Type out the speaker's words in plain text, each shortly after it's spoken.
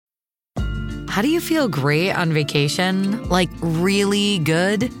How do you feel great on vacation? Like really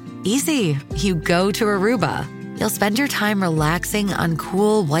good? Easy. You go to Aruba. You'll spend your time relaxing on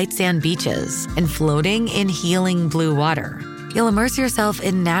cool white sand beaches and floating in healing blue water. You'll immerse yourself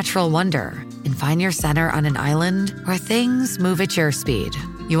in natural wonder and find your center on an island where things move at your speed.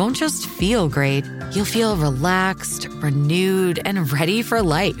 You won't just feel great, you'll feel relaxed, renewed, and ready for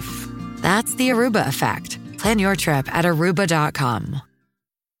life. That's the Aruba effect. Plan your trip at Aruba.com.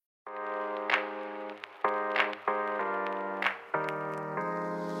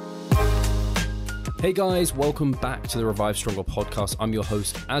 Hey guys, welcome back to the Revive Stronger podcast. I'm your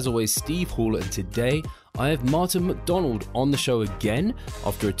host, as always, Steve Hall, and today I have Martin MacDonald on the show again.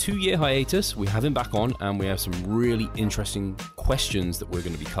 After a 2-year hiatus, we have him back on, and we have some really interesting questions that we're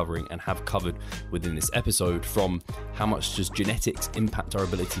going to be covering and have covered within this episode, from how much does genetics impact our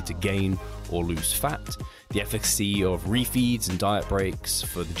ability to gain or lose fat, the efficacy of refeeds and diet breaks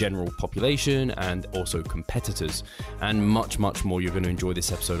for the general population and also competitors, and much, much more. You're going to enjoy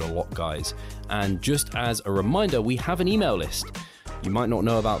this episode a lot, guys. And just as a reminder, we have an email list. You might not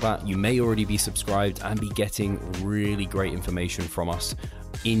know about that. You may already be subscribed and be getting really great information from us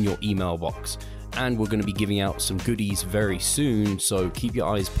in your email box. And we're going to be giving out some goodies very soon, so keep your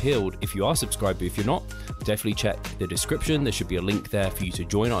eyes peeled if you are subscribed. But if you're not, definitely check the description. There should be a link there for you to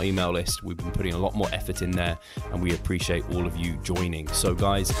join our email list. We've been putting a lot more effort in there, and we appreciate all of you joining. So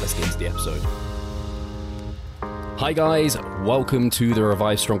guys, let's get into the episode. Hi guys, welcome to the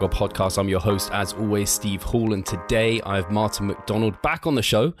Revive Stronger podcast. I'm your host, as always, Steve Hall, and today I have Martin MacDonald back on the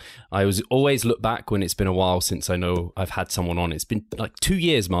show. I always look back when it's been a while since I know I've had someone on. It's been like 2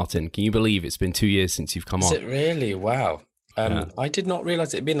 years, Martin. Can you believe it's been 2 years since you've come on? Is it really? Wow. I did not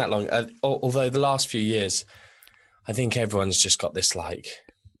realize it had been that long. Although the last few years, I think everyone's just got this like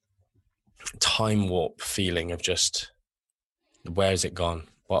time warp feeling of just, where has it gone?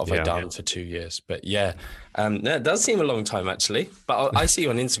 What have I done for 2 years? But yeah, it does seem a long time actually. But I see you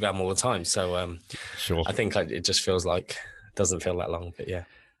on Instagram all the time, so sure. I think it just feels like it doesn't feel that long. But yeah.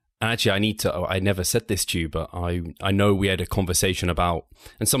 And actually, I never said this to you, but I know we had a conversation about,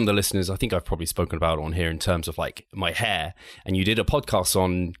 and some of the listeners, I think I've probably spoken about it on here in terms of like my hair. And you did a podcast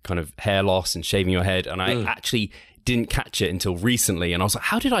on kind of hair loss and shaving your head, and I actually didn't catch it until recently, and I was like,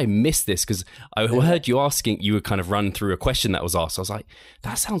 how did I miss this? Because I heard you asking, you would kind of run through a question that was asked. I was like,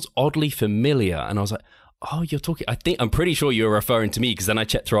 that sounds oddly familiar, and I was like, oh, you're talking, I'm pretty sure you were referring to me, because then I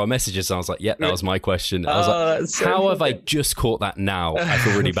checked through our messages and I was like, yeah, that was my question. I was like, so how have I just caught that now? I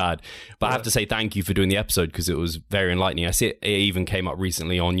feel really bad, but I have to say thank you for doing the episode, because it was very enlightening. I see it even came up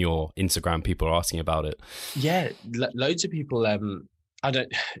recently on your Instagram. People are asking about it. Yeah, loads of people.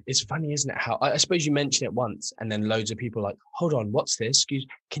 It's funny, isn't it? How I suppose you mention it once, and then loads of people are like, hold on, what's this?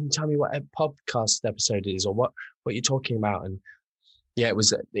 Can you tell me what a podcast episode is, or what you're talking about? And yeah, it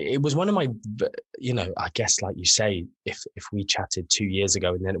was one of my, I guess, like you say, if we chatted 2 years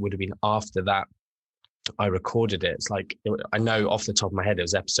ago, and then it would have been after that I recorded it. It's like, I know off the top of my head, it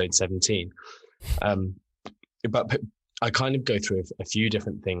was episode 17. But I kind of go through a few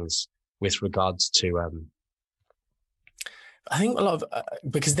different things with regards to, I think a lot of,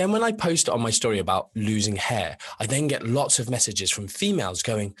 because then when I post on my story about losing hair, I then get lots of messages from females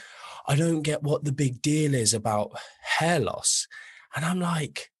going, I don't get what the big deal is about hair loss. And I'm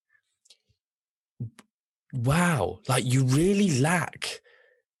like, wow, like you really lack,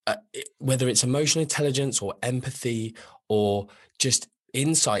 whether it's emotional intelligence or empathy or just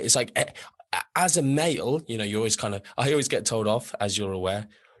insight. It's like, as a male, you always I always get told off, as you're aware,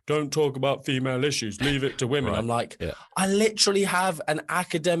 don't talk about female issues, leave it to women. Right. I'm like, I literally have an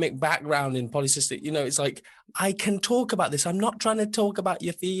academic background in polycystic, it's like, I can talk about this. I'm not trying to talk about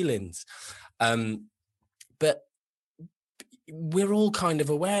your feelings. But we're all kind of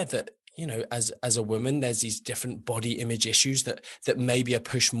aware that, as a woman, there's these different body image issues that maybe are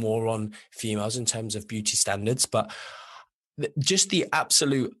pushed more on females in terms of beauty standards, but just the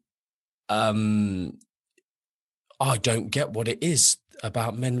absolute, I don't get what it is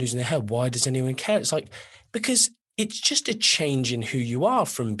about men losing their hair. Why does anyone care? It's like, because it's just a change in who you are,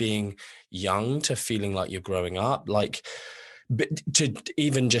 from being young to feeling like you're growing up, like, to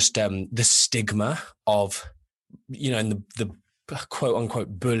even just the stigma of, and the quote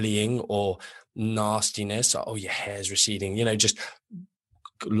unquote bullying or nastiness. Oh, your hair's receding, just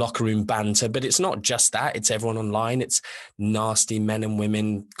locker room banter. But it's not just that. It's everyone online. It's nasty men and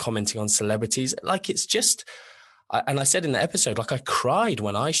women commenting on celebrities. Like, it's just, and I said in the episode, like, I cried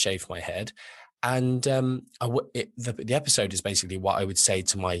when I shaved my head. And the episode is basically what I would say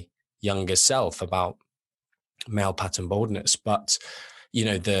to my younger self about male pattern baldness. But,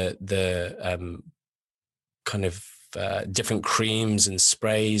 the kind of different creams and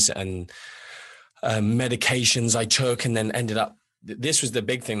sprays and medications I took, and then ended up. This was the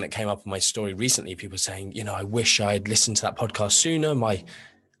big thing that came up in my story recently. People saying, I wish I'd listened to that podcast sooner. My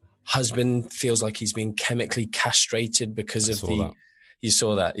husband feels like he's been chemically castrated because of the. You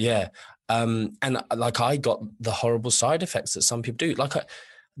saw that, yeah. And like I got the horrible side effects that some people do. Like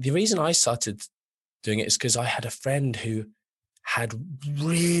the reason I started doing it is because I had a friend who had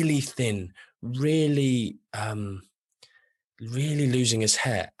really thin, really losing his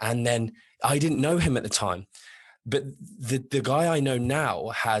hair. And then I didn't know him at the time. But the guy I know now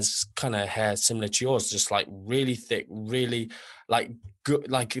has kind of hair similar to yours, just like really thick, really like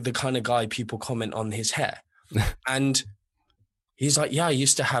good, like the kind of guy people comment on his hair. And he's like, yeah, I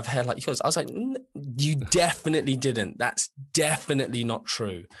used to have hair like yours. I was like, you definitely didn't. That's definitely not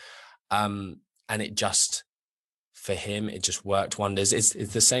true. And it just, for him, it just worked wonders. It's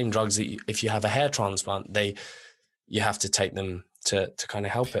the same drugs that if you have a hair transplant, you have to take them to kind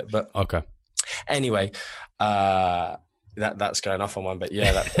of help it. But okay. Anyway, that's going off on one, but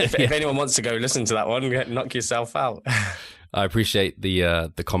yeah, if anyone wants to go listen to that one, knock yourself out. I appreciate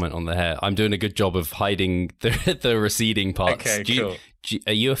the comment on the hair. I'm doing a good job of hiding the receding parts. Okay, cool.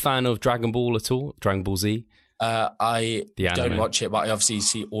 Are you a fan of Dragon Ball at all? Dragon Ball Z? I don't watch it, but I obviously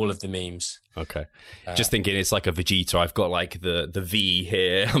see all of the memes. Okay. Just thinking it's like a Vegeta. I've got like the V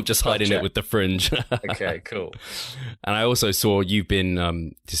here. I'm just hiding it with the fringe. Okay, cool. And I also saw you've been,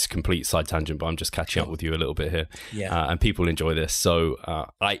 this is a complete side tangent, but I'm just catching up with you a little bit here. Yeah. And people enjoy this. So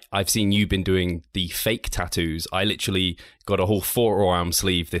I've seen you've been doing the fake tattoos. I literally got a whole forearm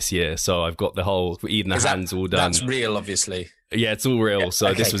sleeve this year. So I've got the whole, even the hands all done. That's real, obviously. Yeah, it's all real. Yeah,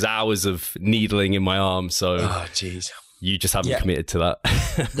 so this was hours of needling in my arm. So jeez. You just haven't committed to that.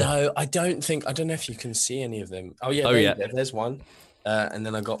 No, I don't know if you can see any of them. Oh yeah, there's one. And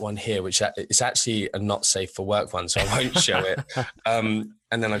then I got one here, which it's actually a not safe for work one, so I won't show it. And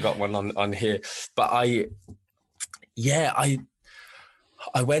then I got one on here. But I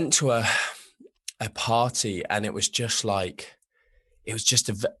went to a party, and it was just like, it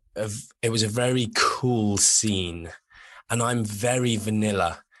was a very cool scene. And I'm very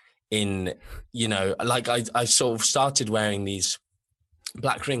vanilla in, like I sort of started wearing these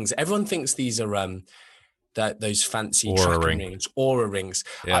black rings. Everyone thinks these are those fancy Aura rings, Aura rings.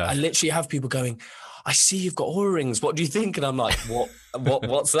 Yeah. I literally have people going, I see you've got Aura rings. What do you think? And I'm like,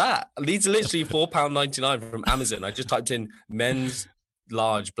 what's that? These are literally £4.99 from Amazon. I just typed in men's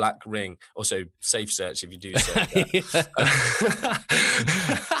large black ring. Also, safe search if you do search that.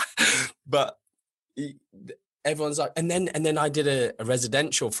 But everyone's like, and then I did a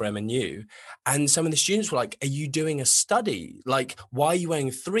residential for MNU, and some of the students were like, are you doing a study? Like, why are you wearing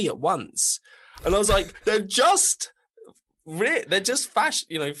 3 at once? And I was like, they're just fashion,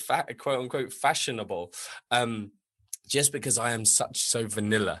 quote unquote fashionable. Just because I am so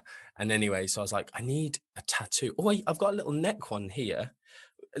vanilla. And anyway, so I was like, I need a tattoo. Oh, I've got a little neck one here.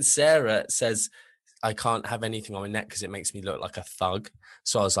 Sarah says I can't have anything on my neck because it makes me look like a thug.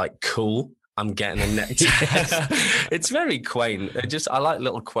 So I was like, cool. I'm getting a neck tattoo. It's very quaint. I like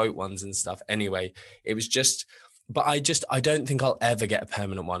little quote ones and stuff. Anyway, it was just, but I don't think I'll ever get a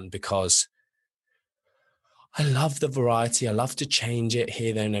permanent one because I love the variety. I love to change it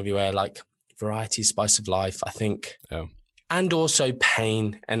here, there, and everywhere. Like variety, spice of life, I think. Yeah. And also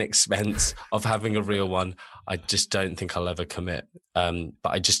pain and expense of having a real one. I just don't think I'll ever commit. But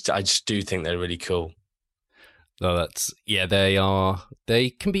I just do think they're really cool. No, they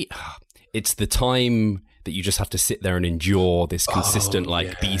can be. It's the time that you just have to sit there and endure this consistent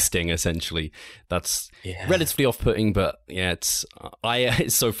bee sting. Essentially, that's relatively off-putting. But yeah, it's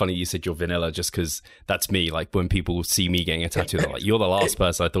so funny you said you're vanilla, just because that's me. Like when people see me getting a tattoo, they're like, "You're the last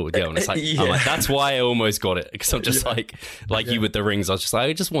person I thought would get one." It's like, I'm like, that's why I almost got it, because I'm just like you with the rings. I was just like,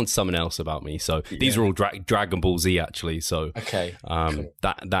 I just want someone else about me. So these are all Dragon Ball Z actually. So cool.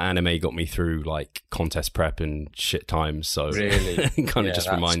 that anime got me through like contest prep and shit times. So really, kind of just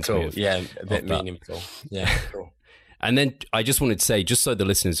reminds me of a bit meaningful. Yeah, cool. And then I just wanted to say, just so the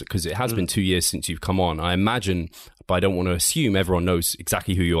listeners, because it has been 2 years since you've come on, I imagine, but I don't want to assume everyone knows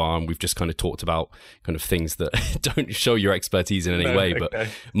exactly who you are, and we've just kind of talked about kind of things that don't show your expertise in any way. But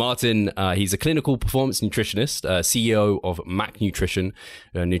Martin, he's a clinical performance nutritionist, CEO of Mac Nutrition,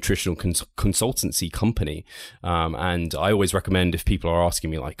 a nutritional consultancy company. And I always recommend, if people are asking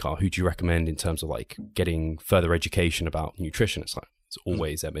me like, who do you recommend in terms of like getting further education about nutrition? It's like, it's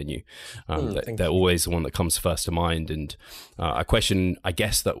always MNU. They're always the one that comes first to mind. And a question, I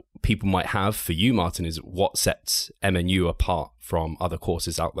guess, that people might have for you, Martin, is what sets MNU apart from other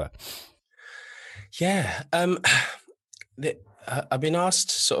courses out there? Yeah. I've been asked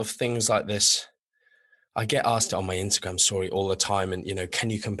sort of things like this I get asked it on my Instagram story all the time. And, can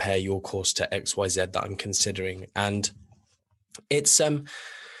you compare your course to XYZ that I'm considering? And it's, I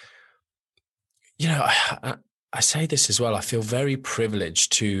say this as well. I feel very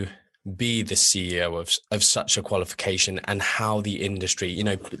privileged to be the CEO of such a qualification, and how the industry,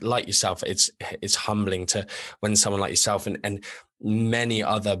 like yourself, it's humbling to when someone like yourself and many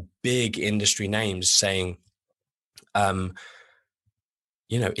other big industry names saying,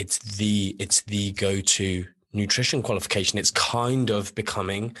 it's the go-to nutrition qualification. It's kind of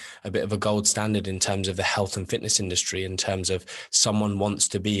becoming a bit of a gold standard in terms of the health and fitness industry, in terms of someone wants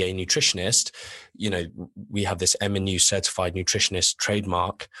to be a nutritionist. We have this MNU certified nutritionist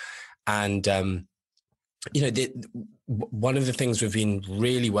trademark. And, one of the things we've been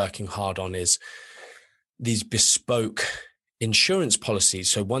really working hard on is these bespoke insurance policies.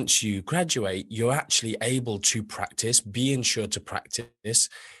 So once you graduate, you're actually able to be insured to practice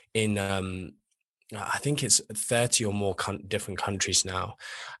in, I think it's 30 or more different countries now,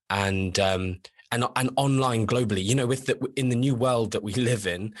 and online globally, in the new world that we live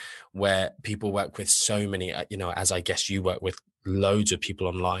in, where people work with so many, as I guess you work with loads of people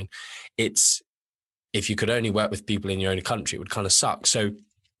online, if you could only work with people in your own country, it would kind of suck. So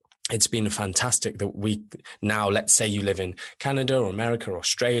it's been fantastic that we now, let's say you live in Canada or America or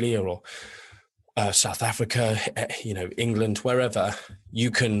Australia or South Africa, England, wherever,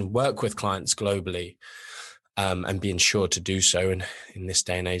 you can work with clients globally and be insured to do so. And in this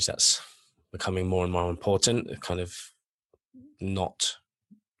day and age, that's becoming more and more important, kind of not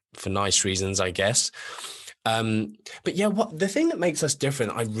for nice reasons, I guess. But yeah, the thing that makes us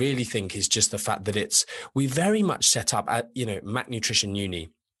different, I really think, is just the fact that we very much set up at, Mac Nutrition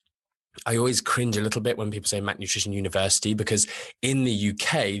Uni. I always cringe a little bit when people say Mac Nutrition University, because in the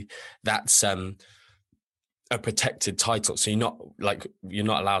UK, that's a protected title. So you're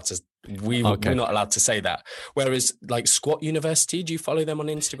not allowed to, we're not allowed to say that. Whereas like Squat University, do you follow them on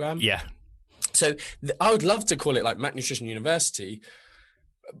Instagram? Yeah. So I would love to call it like Mac Nutrition University,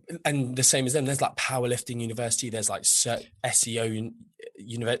 and the same as them. There's like Powerlifting University, there's like SEO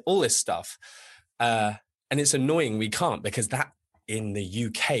University, all this stuff. And it's annoying we can't, because that in the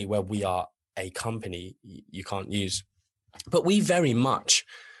UK, where we are a company, you can't use. But we very much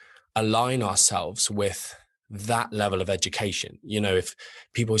align ourselves with that level of education. If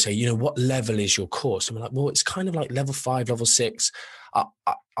people say, what level is your course? I'm like, well, it's kind of like level 5, level 6.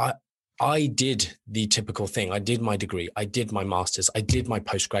 I did the typical thing. I did my degree. I did my master's. I did my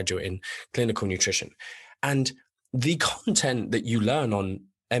postgraduate in clinical nutrition. And the content that you learn on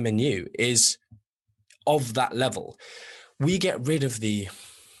MNU is of that level. We get rid of the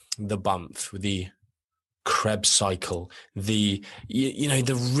bump, the Krebs cycle, the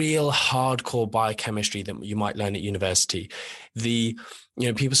real hardcore biochemistry that you might learn at university.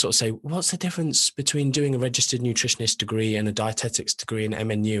 People sort of say, what's the difference between doing a registered nutritionist degree and a dietetics degree in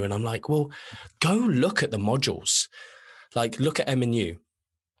MNU? And I'm like, well, go look at the modules. Like, look at MNU.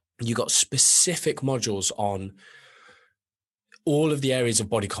 You got specific modules on all of the areas of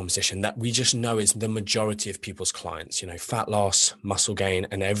body composition that we just know is the majority of people's clients, fat loss, muscle gain,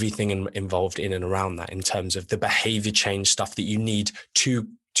 and everything involved in and around that, in terms of the behavior change stuff that you need to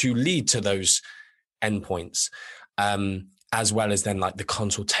lead to those endpoints, as well as then like the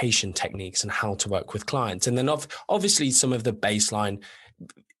consultation techniques and how to work with clients. And then obviously some of the baseline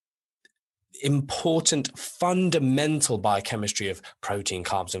important fundamental biochemistry of protein,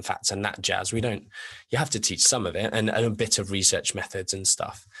 carbs, and fats and that jazz. You have to teach some of it, and a bit of research methods and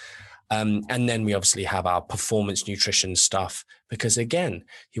stuff. And then we obviously have our performance nutrition stuff, because again,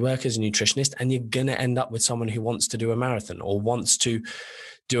 you work as a nutritionist and you're going to end up with someone who wants to do a marathon, or wants to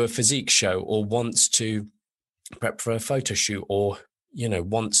do a physique show, or wants to prep for a photo shoot, or,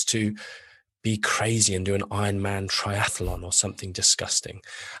 wants to be crazy and do an Ironman triathlon or something disgusting.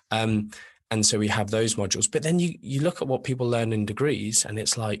 And so we have those modules. But then you look at what people learn in degrees, and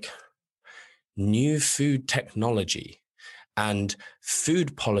it's like new food technology and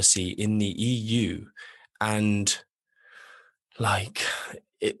food policy in the EU. And like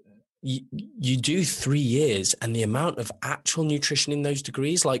you do 3 years, and the amount of actual nutrition in those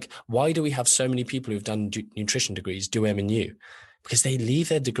degrees, like, why do we have so many people who've done nutrition degrees do MNU? Because they leave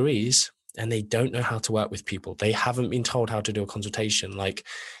their degrees and they don't know how to work with people. They haven't been told how to do a consultation. Like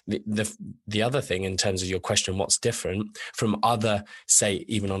the other thing, in terms of your question, what's different from other, say,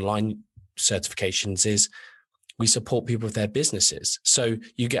 even online certifications, is we support people with their businesses. So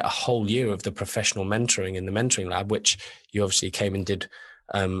you get a whole year of the professional mentoring in the mentoring lab, which you obviously came and did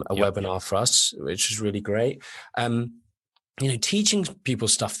a webinar for us, which is really great. Teaching people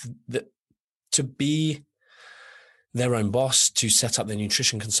stuff that to be their own boss, to set up their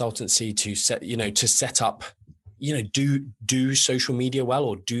nutrition consultancy, to set up, do social media well,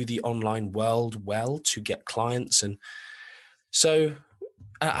 or do the online world well to get clients. And so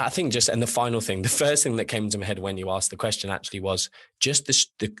I think and the final thing, the first thing that came to my head when you asked the question actually was just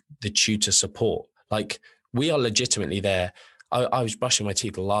the tutor support. Like, we are legitimately there. I was brushing my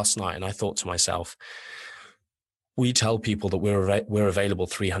teeth last night and I thought to myself, we tell people that we're available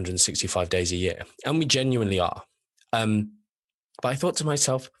 365 days a year, and we genuinely are. But I thought to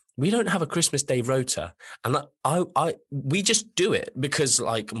myself, we don't have a Christmas Day rota, and we just do it because,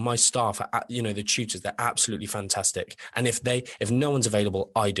 like, my staff, the tutors, they're absolutely fantastic. And if no one's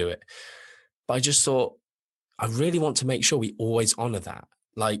available, I do it. But I just thought, I really want to make sure we always honor that.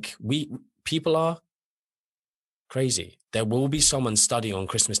 Like, people are crazy. There will be someone studying on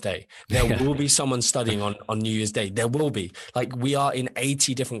Christmas Day. There will be someone studying on New Year's Day. There will be. Like, we are in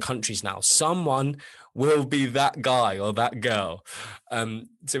 80 different countries now. Someone will be that guy or that girl.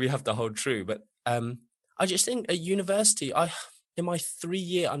 So we have to hold true. But I just think at university, in my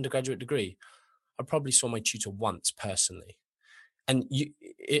 3-year undergraduate degree, I probably saw my tutor once personally. And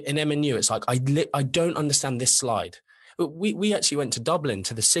in MNU, it's like, I don't understand this slide. We actually went to Dublin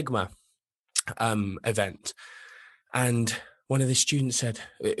to the Sigma event. And one of the students said,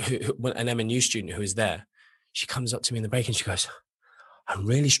 an MNU student who was there, she comes up to me in the break and she goes, I'm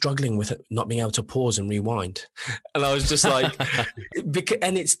really struggling with not being able to pause and rewind. And I was just like,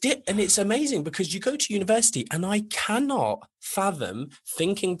 and it's amazing because you go to university, and I cannot fathom,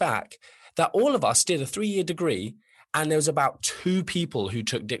 thinking back, that all of us did a 3-year degree and there was about 2 people who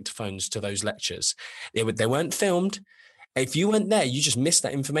took dictaphones to those lectures. They weren't filmed. If you weren't there, you just missed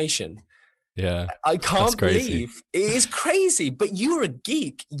that information. Yeah, I can't believe it is crazy. But you were a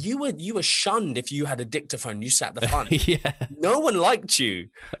geek. You were shunned if you had a dictaphone. You sat at the front. Yeah, no one liked you.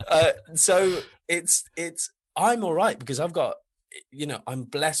 So it's I'm all right because I've got, I'm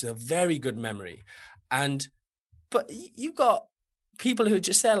blessed with a very good memory, but you've got people who are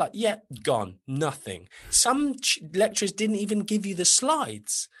just there like, yeah, gone, nothing. Some lecturers didn't even give you the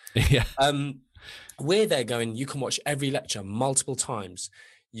slides. Yeah. We're there going, you can watch every lecture multiple times.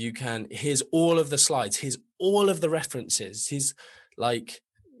 Here's all of the slides, here's all of the references.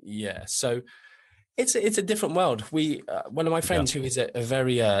 So it's a different world. One of my friends who is a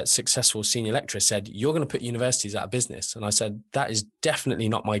very successful senior lecturer said, you're going to put universities out of business. And I said, that is definitely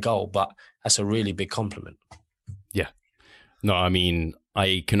not my goal, but that's a really big compliment. Yeah. No, I mean,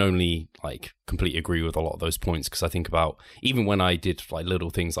 I can only completely agree with a lot of those points, because I think about even when I did little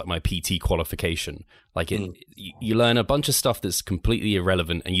things like my PT qualification, you learn a bunch of stuff that's completely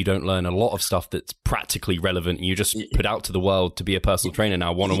irrelevant, and you don't learn a lot of stuff that's practically relevant. And you just put out to the world to be a personal trainer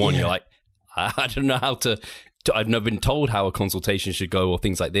now, one-on-one. You're like, I don't know how to I've never been told how a consultation should go or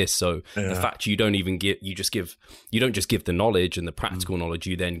things like this. So the fact you don't even you don't just give the knowledge and the practical knowledge,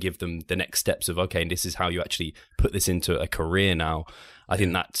 you then give them the next steps of, okay, and this is how you actually put this into a career now. I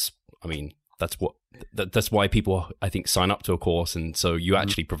think that's why people, I think, sign up to a course. And so you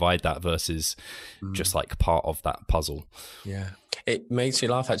actually provide that versus just part of that puzzle. Yeah. It makes me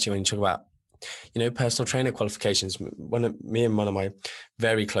laugh actually when you talk about, personal trainer qualifications. Me and one of my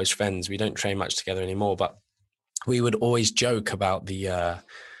very close friends, we don't train much together anymore, but we would always joke about the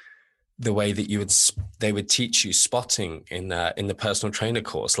way that they would teach you spotting in the personal trainer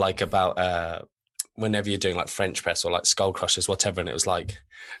course, about whenever you're doing French press or skull crushers, whatever. And it was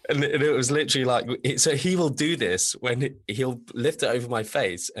and it was literally so he will do this when he'll lift it over my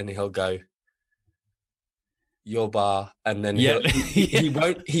face and he'll go, your bar, and then he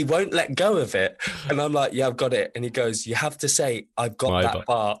won't let go of it, and I'm like, yeah, I've got it, and he goes, you have to say, I've got that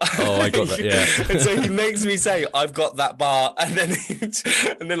bar. Oh, I got that. Yeah. And so he makes me say, I've got that bar, and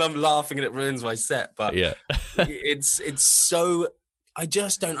then I'm laughing and it ruins my set. But yeah, it's so, I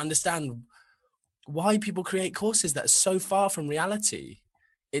just don't understand why people create courses that are so far from reality.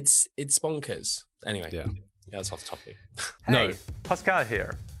 It's bonkers. Anyway, that's off topic. Hey, Pascal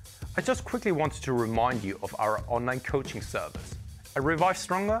here. I just quickly wanted to remind you of our online coaching service. At Revive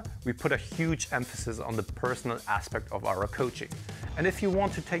Stronger, we put a huge emphasis on the personal aspect of our coaching. And if you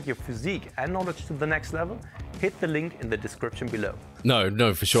want to take your physique and knowledge to the next level, hit the link in the description below.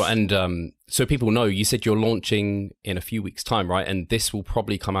 No, for sure. And so people know, you said you're launching in a few weeks' time, right? And this will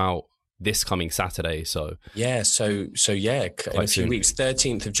probably come out this coming Saturday. So yeah, in a few weeks,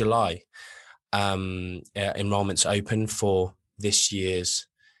 13th of July, enrollment's open for this year's.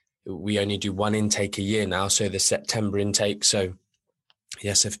 We only do one intake a year now, so the September intake. So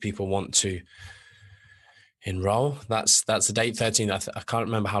yes, if people want to enroll, that's the date, 13th. I can't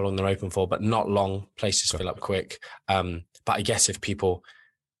remember how long they're open for, but not long. Places fill up quick. But I guess if people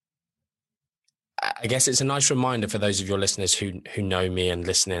I guess it's a nice reminder for those of your listeners who know me and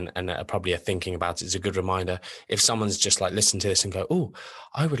listening and are thinking about it. It's a good reminder. If someone's just like listen to this and go, oh,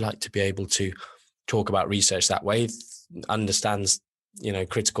 I would like to be able to talk about research that way, understands,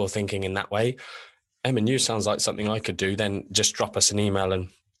 critical thinking in that way. M&U sounds like something I could do. Then just drop us an email and,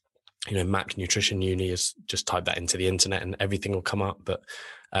 Mac Nutrition Uni is just type that into the internet and everything will come up. But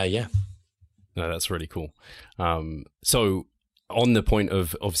yeah. No, that's really cool. So on the point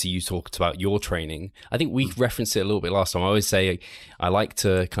of, obviously you talked about your training, I think we referenced it a little bit last time. I always say I like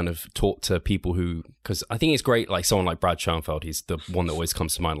to kind of talk to people who, because I think it's great, like someone like Brad Schoenfeld, he's the one that always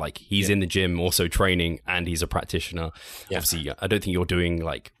comes to mind. Like he's in the gym also training and he's a practitioner. Obviously I don't think you're doing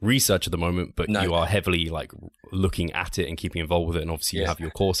like research at the moment, but you are heavily like looking at it and keeping involved with it, and obviously you have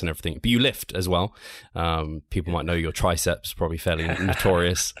your course and everything, but you lift as well. People might know your triceps, probably fairly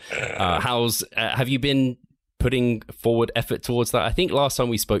notorious. Have you been putting forward effort towards that? I think last time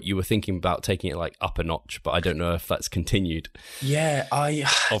we spoke, you were thinking about taking it like up a notch, but I don't know if that's continued. Yeah,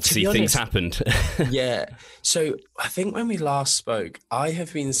 obviously things happened. Yeah. So I think when we last spoke, I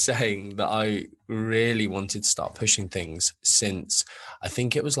have been saying that I really wanted to start pushing things since I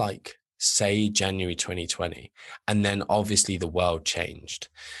think it was like, say, January 2020. And then obviously the world changed.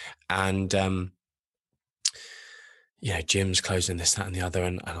 And, gyms closing, this, that, and the other.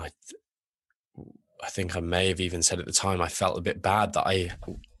 And I think I may have even said at the time, I felt a bit bad that I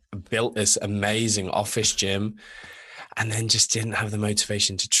built this amazing office gym and then just didn't have the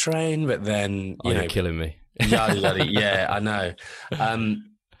motivation to train. But then, you're killing me. Yeah, I know.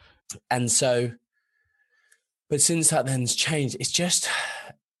 And so, but since that then's changed, it's just,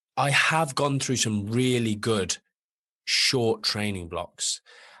 I have gone through some really good short training blocks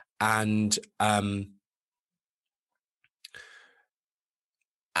and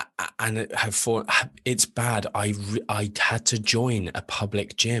it's bad. I had to join a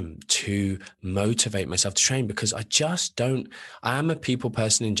public gym to motivate myself to train because I am a people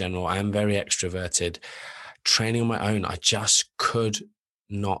person in general. I am very extroverted. Training on my own, I just could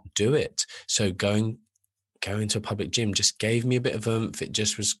not do it. So going to a public gym just gave me a bit of oomph. It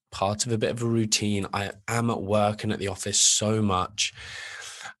just was part of a bit of a routine. I am at work and at the office so much.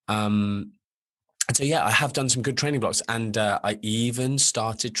 So yeah, I have done some good training blocks, and I even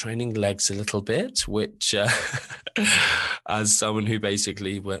started training legs a little bit, which as someone who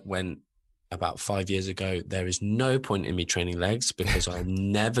basically went about 5 years ago, there is no point in me training legs because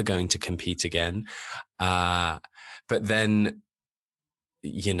I'm never going to compete again. But then,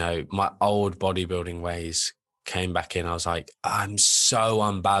 my old bodybuilding ways came back in. I was like, I'm so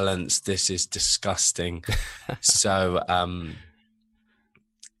unbalanced. This is disgusting. So,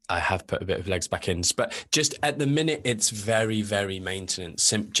 I have put a bit of legs back in, but just at the minute, it's very, very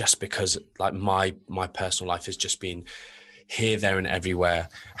maintenance. Just because, like my personal life has just been here, there, and everywhere.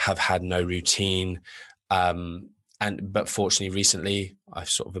 Have had no routine, but fortunately, recently, I've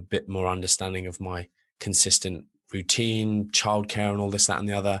sort of a bit more understanding of my consistent routine, childcare, and all this, that, and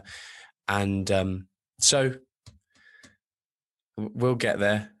the other. And so we'll get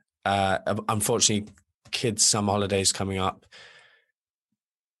there. Unfortunately, kids' summer holidays coming up.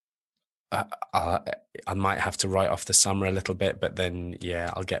 I might have to write off the summer a little bit, but then,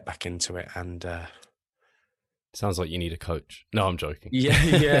 I'll get back into it. And sounds like you need a coach. No, I'm joking.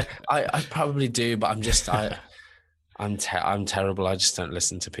 Yeah. I probably do, but I'm terrible. I just don't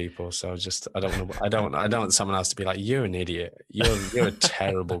listen to people. So I don't want someone else to be like, you're an idiot. You're a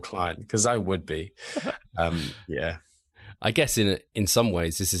terrible client, because I would be. Yeah. I guess in some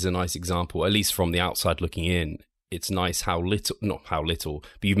ways, this is a nice example, at least from the outside looking in. It's nice not how little,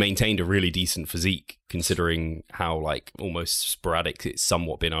 but you've maintained a really decent physique considering how like almost sporadic it's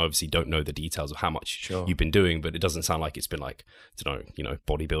somewhat been. I obviously don't know the details of how much you've been doing, but it doesn't sound like it's been like, I don't know,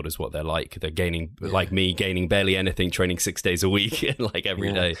 bodybuilders, what they're like. They're gaining, like me, gaining barely anything, training 6 days a week, like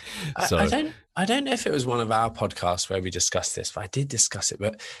every day. So I don't know if it was one of our podcasts where we discussed this, but I did discuss it.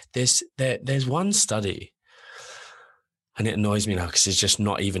 But there's one study, and it annoys me now because it's just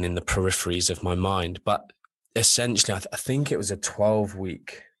not even in the peripheries of my mind, but essentially, I think it was a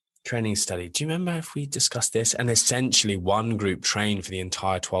 12-week training study. Do you remember if we discussed this? And essentially, one group trained for the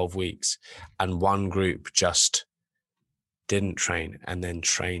entire 12 weeks and one group just didn't train and then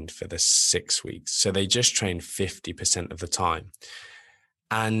trained for the 6 weeks. So they just trained 50% of the time.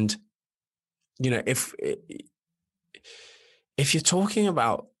 And, if you're talking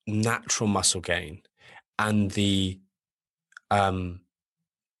about natural muscle gain and the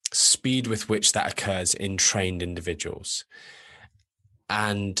speed with which that occurs in trained individuals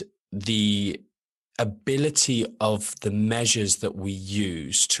and the ability of the measures that we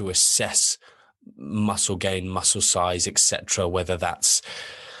use to assess muscle gain, muscle size, etc., whether that's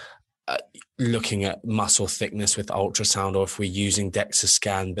looking at muscle thickness with ultrasound, or if we're using DEXA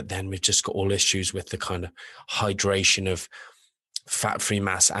scan, but then we've just got all issues with the kind of hydration of fat-free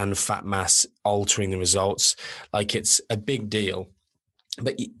mass and fat mass altering the results. Like, it's a big deal.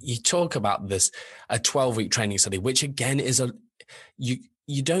 But you talk about this, a 12-week training study, which again is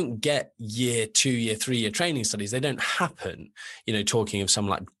you don't get year 2, year 3 year training studies. They don't happen. You know, talking of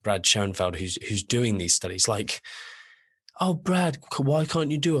someone like Brad Schoenfeld, who's doing these studies, like, oh, Brad, why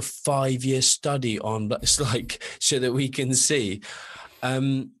can't you do a 5-year study on, but it's like, so that we can see.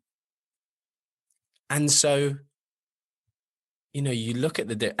 And so, you know, you look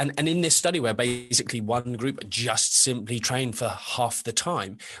at and in this study where basically one group just simply trained for half the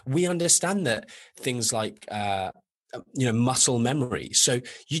time, we understand that things like, muscle memory. So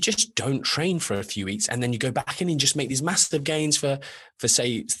you just don't train for a few weeks, and then you go back in and just make these massive gains for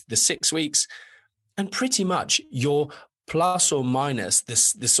say the 6 weeks, and pretty much you're plus or minus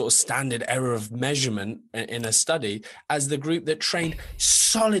this sort of standard error of measurement in a study as the group that trained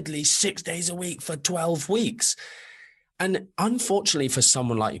solidly 6 days a week for 12 weeks. And unfortunately for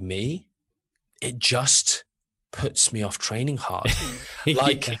someone like me, it just puts me off training hard.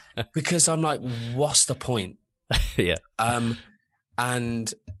 Because I'm like, what's the point? Yeah.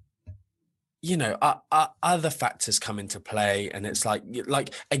 And, you know, other factors come into play. And it's like,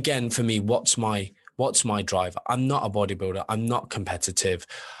 again, for me, what's my driver? I'm not a bodybuilder. I'm not competitive.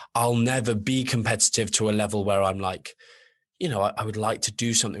 I'll never be competitive to a level where I'm like, you know, I would like to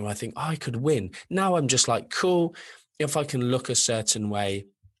do something where I think I could win. Now I'm just like, cool. If I can look a certain way,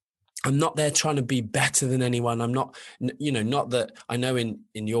 I'm not there trying to be better than anyone. I'm not, you know, not that I know in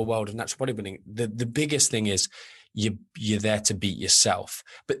your world of natural bodybuilding, the biggest thing is you're there to beat yourself.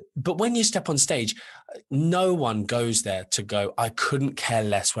 But when you step on stage, no one goes there to go, I couldn't care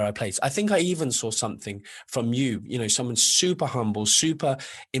less where I place. I think I even saw something from you, you know, someone super humble, super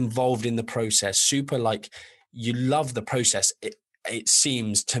involved in the process, super like you love the process. It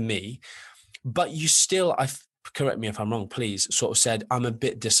seems to me, but you still, correct me if I'm wrong, please, sort of said, I'm a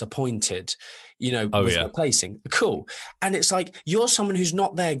bit disappointed, you know, with my placing. Cool. And it's like, you're someone who's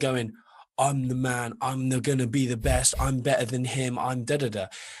not there going, I'm the man, I'm going to be the best, I'm better than him, I'm da-da-da.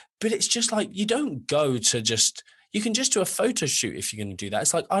 But it's just like, you don't go to just, you can just do a photo shoot if you're going to do that.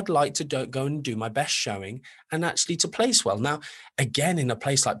 It's like, I'd like to go and do my best showing and actually to place well. Now, again, in a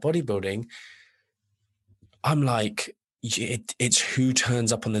place like bodybuilding, I'm like, it's who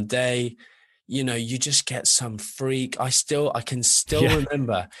turns up on the day. You know, you just get some freak. I can still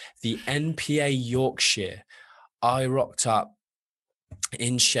remember the NPA Yorkshire. I rocked up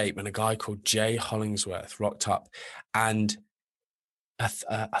in shape, and a guy called Jay Hollingsworth rocked up, and I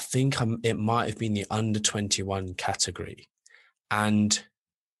think it might have been the under 21 category, and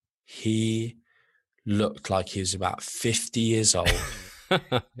he looked like he was about 50 years old.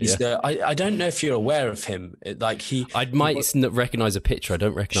 I don't know if you're aware of him. I might recognize a picture. I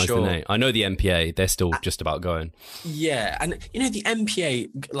don't recognize the name. I know the MPA. They're still just about going. Yeah, and you know the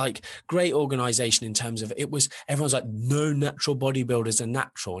MPA, like, great organization in terms of everyone's like, no natural bodybuilders are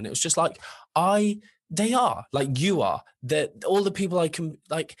natural, and it was just like they are, like, you are. That all the people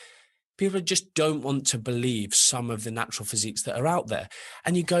people just don't want to believe some of the natural physiques that are out there,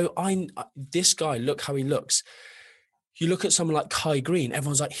 and you go, this guy, look how he looks. You look at someone like Kai Green,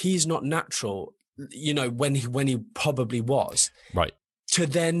 everyone's like, he's not natural, you know, when he probably was. Right. To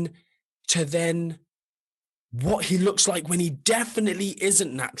then what he looks like when he definitely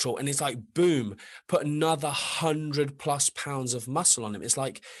isn't natural. And it's like, boom, put another 100+ pounds of muscle on him. It's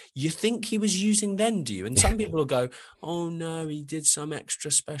like, you think he was using then, do you? And some people will go, oh no, he did some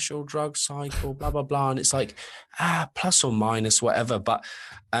extra special drug cycle, blah, blah, blah. And it's like, plus or minus, whatever. But,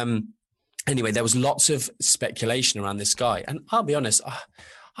 anyway, there was lots of speculation around this guy. And I'll be honest,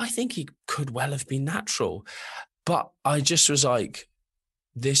 I think he could well have been natural. But I just was like,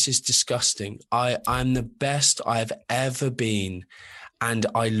 this is disgusting. I'm the best I've ever been. And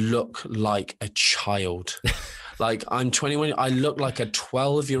I look like a child. Like, I'm 21. I look like a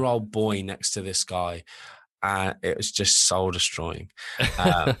 12-year-old boy next to this guy. It was just soul destroying.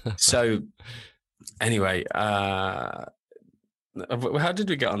 So anyway, how did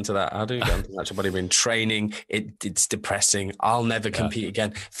we get onto that? How did we get onto natural bodybuilding? Training, it's depressing. I'll never compete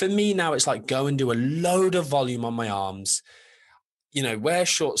again. For me now, it's like, go and do a load of volume on my arms, you know, wear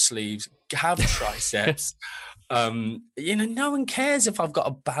short sleeves, have triceps. You know, no one cares if I've got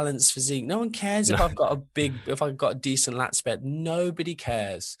a balanced physique. No one cares if I've got a decent lat spread. Nobody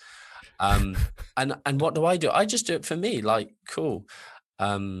cares. And what do? I just do it for me, like, cool.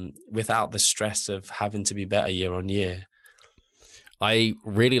 Without the stress of having to be better year on year. I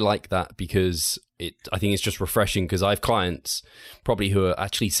really like that, because I think it's just refreshing because I have clients probably who are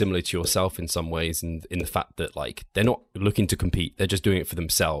actually similar to yourself in some ways, and in the fact that like they're not looking to compete, they're just doing it for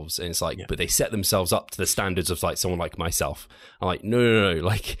themselves. And it's like, but they set themselves up to the standards of like someone like myself. I'm like, no,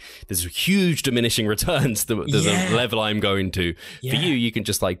 like there's huge diminishing returns to the level I'm going to. For you can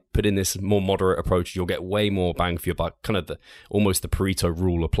just like put in this more moderate approach. You'll get way more bang for your buck. Kind of almost the Pareto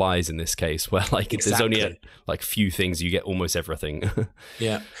rule applies in this case, where like there's only like few things, you get almost everything.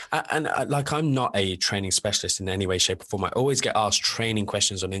 And like I'm not a training specialist in any way, shape or form. I always get asked training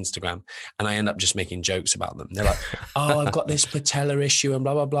questions on Instagram and I end up just making jokes about them. They're like, oh, I've got this patella issue and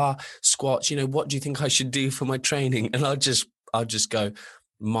blah, blah, blah, squats. You know, what do you think I should do for my training? And I'll just go,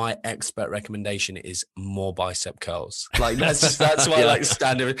 my expert recommendation is more bicep curls. Like that's why I like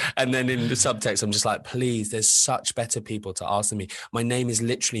standard. And then in the subtext, I'm just like, please, there's such better people to ask than me. My name is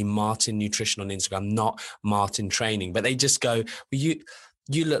literally Martin Nutrition on Instagram, not Martin Training. But they just go, well,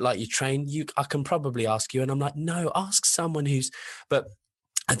 you look like you train. I can probably ask you. And I'm like, no, ask someone who's, but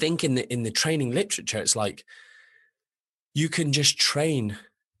I think in the training literature, it's like, you can just train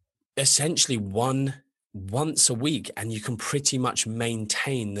essentially once a week and you can pretty much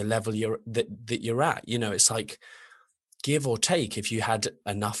maintain the level that you're at. You know, it's like give or take. If you had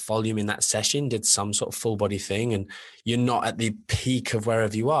enough volume in that session, did some sort of full body thing, and you're not at the peak of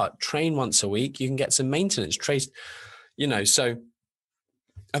wherever you are, train once a week, you can get some maintenance trace, you know. So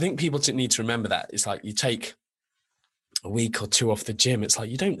I think people need to remember that. It's like you take a week or two off the gym, it's like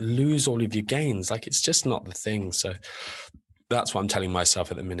you don't lose all of your gains. Like it's just not the thing. So that's what I'm telling myself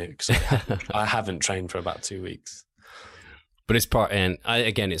at the minute, because I haven't trained for about 2 weeks. But it's part, and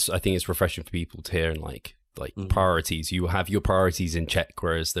I think it's refreshing for people to hear, and like priorities. You have your priorities in check,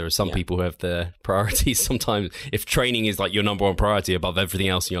 whereas there are some people who have their priorities. Sometimes, if training is like your number one priority above everything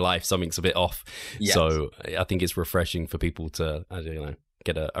else in your life, something's a bit off. Yes. So I think it's refreshing for people to, I don't know,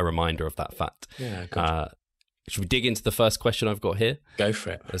 get a reminder of that fact. Yeah. Should we dig into the first question I've got here? Go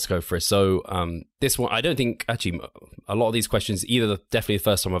for it. Let's go for it. So this one, I don't think actually a lot of these questions, either definitely the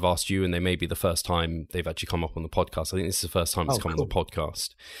first time I've asked you, and they may be the first time they've actually come up on the podcast. I think this is the first time it's come on the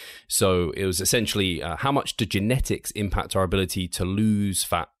podcast. So it was essentially, how much do genetics impact our ability to lose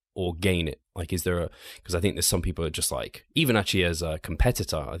fat or gain it? Like, is there because I think there's some people that are just like, even actually as a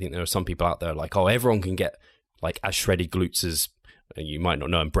competitor, I think there are some people out there like, oh, everyone can get like as shredded glutes as, you might not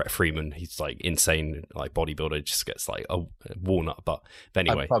know him, Brett Freeman. He's like insane, like bodybuilder, just gets like a walnut. But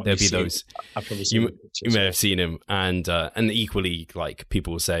anyway, there'll be those. You may have seen him, and equally, like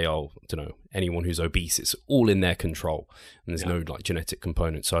people will say, oh, I don't know, anyone who's obese, it's all in their control, and there's no like genetic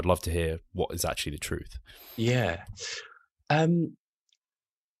component. So I'd love to hear what is actually the truth. Yeah,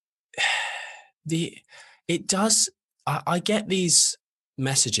 it does. I get these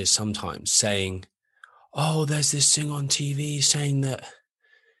messages sometimes saying, oh, there's this thing on TV saying that,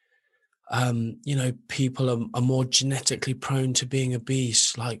 you know, people are more genetically prone to being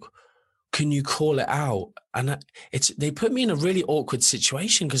obese. Like, can you call it out? And they put me in a really awkward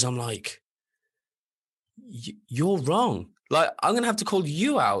situation, because I'm like, you're wrong. Like, I'm going to have to call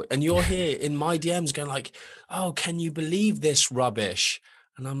you out, and you're here in my DMs going like, oh, can you believe this rubbish?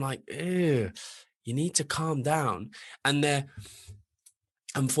 And I'm like, ew, you need to calm down. And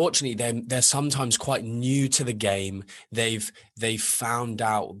unfortunately, they're sometimes quite new to the game. They've found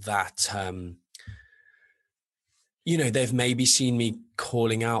out that, you know, they've maybe seen me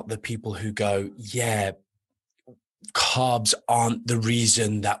calling out the people who go, yeah, carbs aren't the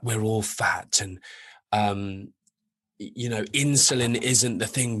reason that we're all fat. And, you know, insulin isn't the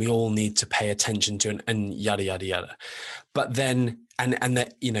thing we all need to pay attention to, and yada, yada, yada. But then, and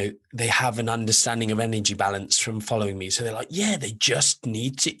that, you know, they have an understanding of energy balance from following me. So they're like, yeah, they just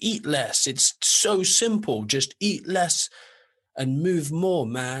need to eat less. It's so simple. Just eat less and move more,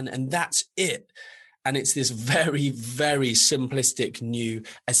 man. And that's it. And it's this very, very simplistic new,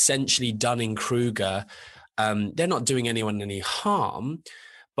 essentially Dunning-Kruger. They're not doing anyone any harm,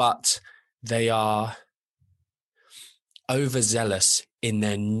 but they are overzealous in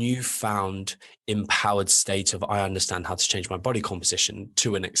their newfound empowered state of, I understand how to change my body composition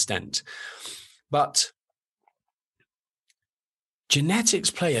to an extent. But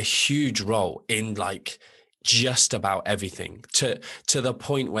genetics play a huge role in like just about everything, to the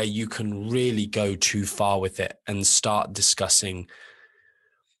point where you can really go too far with it and start discussing,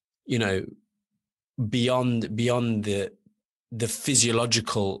 you know, beyond the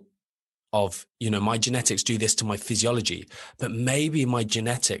physiological of, you know, my genetics do this to my physiology, but maybe my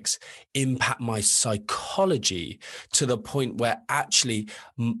genetics impact my psychology to the point where actually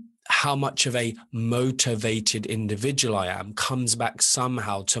how much of a motivated individual I am comes back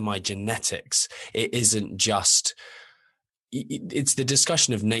somehow to my genetics. It isn't just, it's the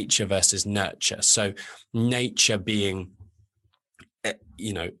discussion of nature versus nurture. So nature being,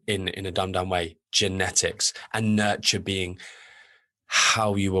 in a dumbed down way, genetics, and nurture being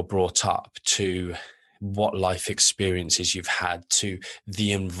how you were brought up, to what life experiences you've had, to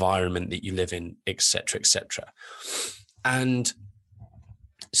the environment that you live in, etc., etc. And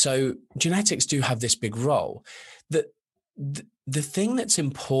so genetics do have this big role. The thing that's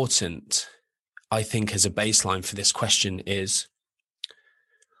important, I think, as a baseline for this question is,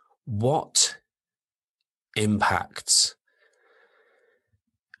 what impacts?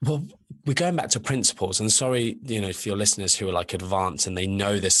 Well, we're going back to principles, and sorry, for your listeners who are like advanced and they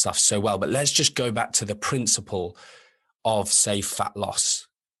know this stuff so well, but let's just go back to the principle of, say, fat loss.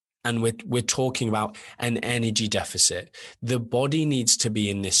 And we're talking about an energy deficit. The body needs to be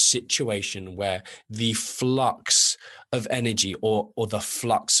in this situation where the flux of energy or the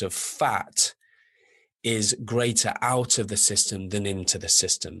flux of fat is greater out of the system than into the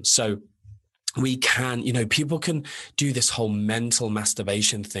system. So we can, people can do this whole mental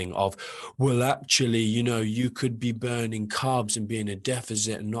masturbation thing of, well, actually, you could be burning carbs and be in a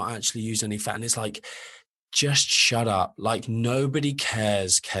deficit and not actually use any fat. And it's like, just shut up. Like, nobody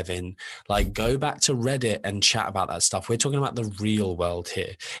cares, Kevin. Like, go back to Reddit and chat about that stuff. We're talking about the real world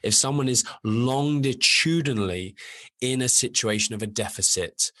here. If someone is longitudinally in a situation of a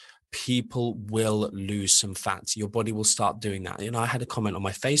deficit, people will lose some fat. Your body will start doing that. I had a comment on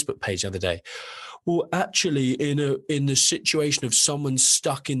my Facebook page the other day. Well, actually, in the situation of someone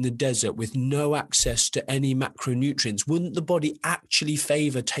stuck in the desert with no access to any macronutrients, wouldn't the body actually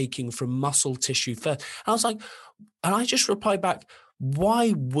favor taking from muscle tissue first? And I was like, and I just replied back,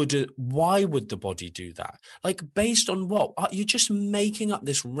 why would the body do that? Like, based on what? You're just making up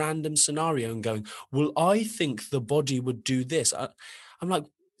this random scenario and going, well, I think the body would do this. I'm like,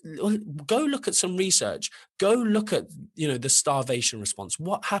 go look at some research. Go look at, the starvation response.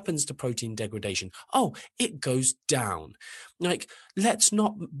 What happens to protein degradation? Oh, it goes down. Like, let's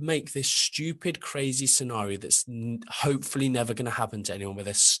not make this stupid, crazy scenario that's hopefully never going to happen to anyone, where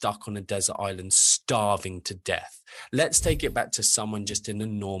they're stuck on a desert island starving to death. Let's take it back to someone just in a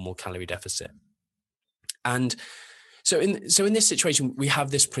normal calorie deficit. And so in this situation, we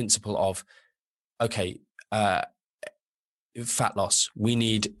have this principle of, okay, fat loss. We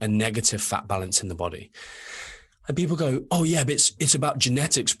need a negative fat balance in the body. And people go, oh yeah, but it's about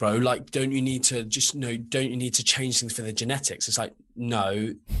genetics, bro. Like, don't you need to change things for the genetics? It's like,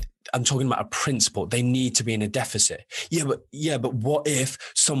 no, I'm talking about a principle. They need to be in a deficit. Yeah, but what if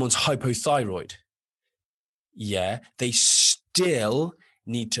someone's hypothyroid? Yeah, they still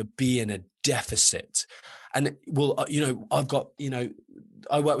need to be in a deficit. And well, I've got,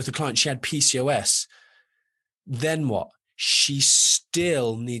 I work with a client, she had PCOS. Then what? She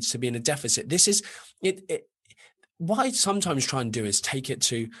still needs to be in a deficit. This is it. What I sometimes try and do is take it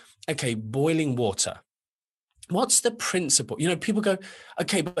to, okay, boiling water. What's the principle? People go,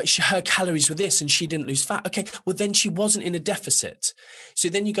 okay, but her calories were this and she didn't lose fat. Okay, well, then she wasn't in a deficit. So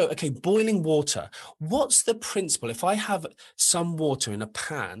then you go, okay, boiling water. What's the principle? If I have some water in a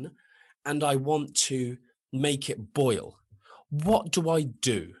pan and I want to make it boil, what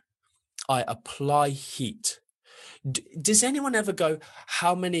do? I apply heat. Does anyone ever go,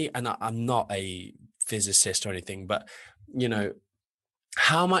 how many, and I'm not a physicist or anything, but,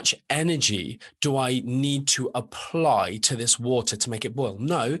 how much energy do I need to apply to this water to make it boil?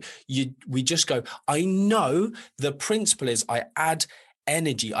 No, we just go, I know the principle is I add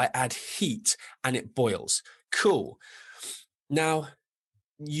energy, I add heat, and it boils. Cool. Now,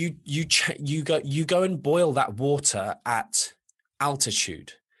 you go and boil that water at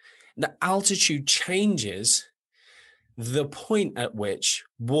altitude. The altitude changes the point at which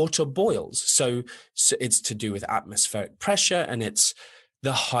water boils. So it's to do with atmospheric pressure, and it's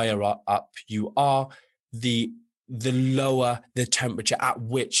the higher up you are, the lower the temperature at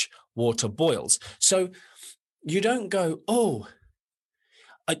which water boils. So you don't go, oh,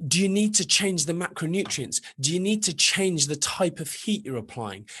 do you need to change the macronutrients? Do you need to change the type of heat you're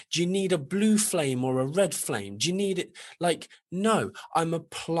applying? Do you need a blue flame or a red flame? Do you need it? Like, no, I'm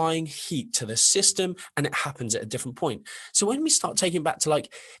applying heat to the system and it happens at a different point. So when we start taking it back to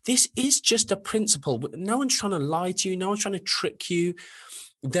like, this is just a principle. No one's trying to lie to you. No one's trying to trick you.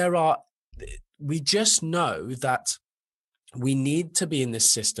 We just know that we need to be in this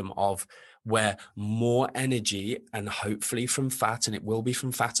system of where more energy, and hopefully from fat, and it will be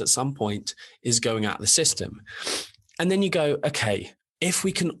from fat at some point, is going out of the system. And then you go, okay, if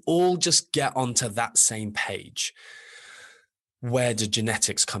we can all just get onto that same page, where do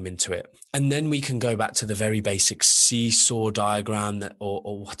genetics come into it? And then we can go back to the very basic seesaw diagram that,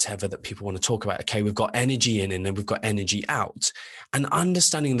 or whatever that people want to talk about. Okay, we've got energy in and then we've got energy out, and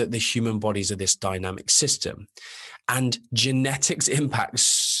understanding that the human bodies are this dynamic system, and genetics impacts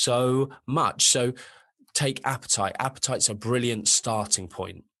so much. So take appetite. Appetite's a brilliant starting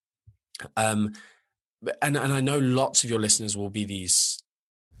point. And I know lots of your listeners will be these.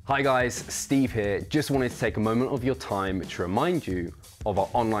 Hi guys, Steve here. Just wanted to take a moment of your time to remind you of our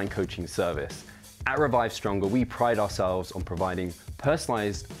online coaching service. At Revive Stronger, we pride ourselves on providing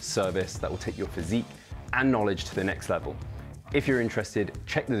personalized service that will take your physique and knowledge to the next level. If you're interested,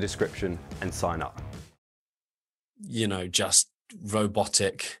 check the description and sign up. Just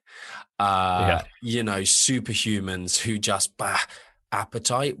robotic, superhumans who just,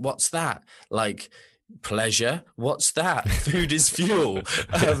 appetite, what's that? Like, pleasure, what's that? Food is fuel.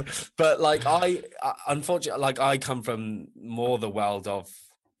 But I unfortunately, I come from more the world of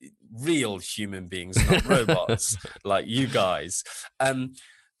real human beings, not robots, like you guys.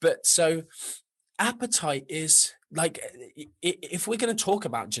 But so appetite is like, if we're going to talk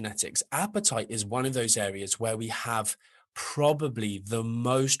about genetics, appetite is one of those areas where we have probably the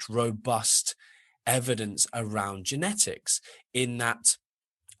most robust evidence around genetics, in that,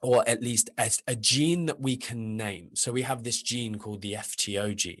 or at least a gene that we can name. So we have this gene called the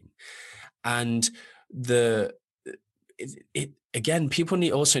FTO gene. And again,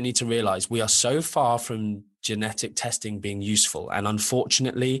 people also need to realize we are so far from genetic testing being useful. And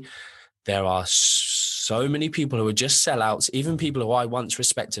unfortunately, there are so many people who are just sellouts, even people who I once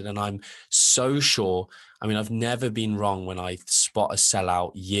respected. And I'm so sure, I've never been wrong when I spot a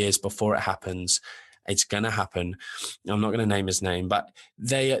sellout years before it happens. It's going to happen. I'm not going to name his name, but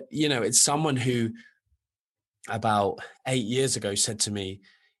it's someone who about 8 years ago said to me,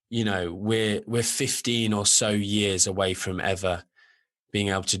 we're 15 or so years away from ever being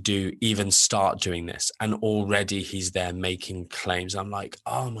able to even start doing this. And already he's there making claims. I'm like,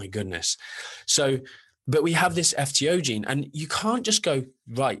 oh my goodness. So, but we have this FTO gene, and you can't just go,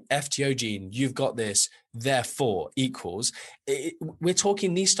 right, FTO gene, you've got this, therefore equals. We're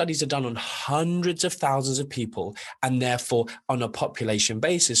talking, these studies are done on hundreds of thousands of people, and therefore on a population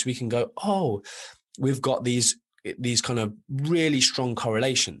basis, we can go, oh, we've got these kind of really strong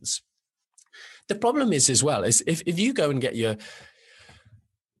correlations. The problem is as well, is if you go and get you're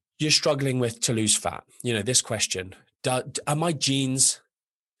struggling to lose fat, this question, are my genes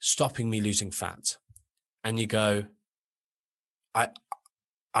stopping me losing fat? And you go, I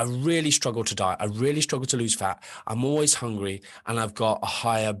really struggle to diet. I really struggle to lose fat. I'm always hungry, and I've got a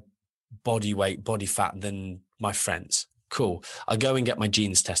higher body weight, body fat than my friends. Cool. I go and get my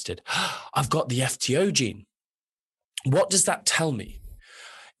genes tested. I've got the FTO gene. What does that tell me?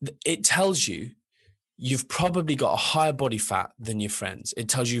 It tells you you've probably got a higher body fat than your friends. It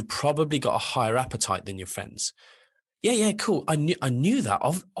tells you you've probably got a higher appetite than your friends. Yeah, cool. I knew that.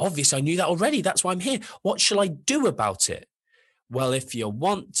 Obviously, I knew that already. That's why I'm here. What shall I do about it? Well, if you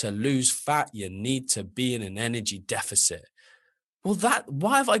want to lose fat, you need to be in an energy deficit. Well,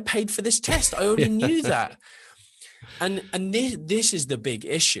 why have I paid for this test? I already knew that. And this is the big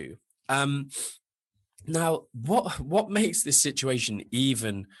issue. Now, what makes this situation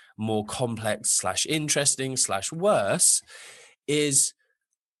even more complex / interesting / worse is,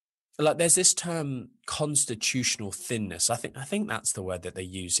 like, there's this term constitutional thinness. I think that's the word that they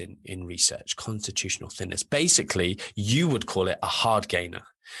use in research, constitutional thinness. Basically, you would call it a hard gainer,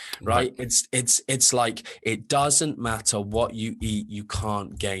 right? It's like, it doesn't matter what you eat, you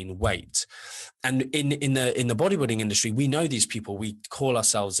can't gain weight. And in the bodybuilding industry, we know these people. We call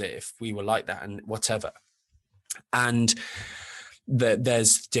ourselves it if we were like that and whatever. And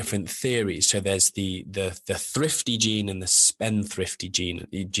there's different theories. So there's the thrifty gene and the spendthrifty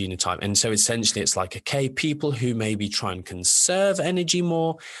genotype. And so essentially it's like, okay, people who maybe try and conserve energy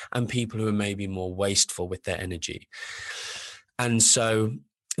more, and people who are maybe more wasteful with their energy. And so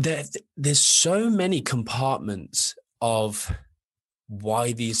there's so many compartments of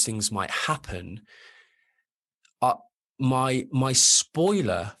why these things might happen. My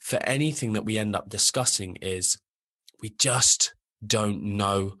spoiler for anything that we end up discussing is, we just don't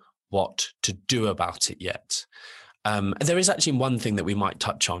know what to do about it yet. There is actually one thing that we might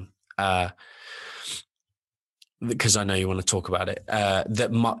touch on, because I know you want to talk about it,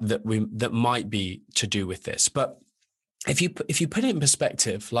 that might be to do with this. But if you put it in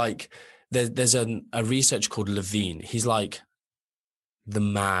perspective, like there's a researcher called Levine. He's like the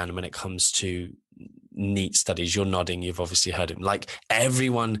man when it comes to NEAT studies. You're nodding. You've obviously heard him. Like,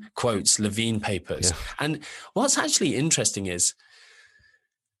 everyone quotes Levine papers. Yeah. And what's actually interesting is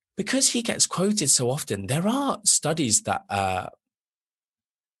because he gets quoted so often, there are studies that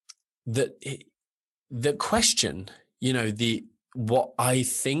that question, what I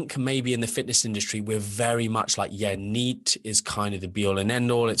think maybe in the fitness industry, we're very much like, yeah, NEAT is kind of the be all and end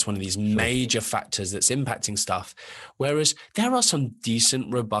all. It's one of these major factors that's impacting stuff. Whereas there are some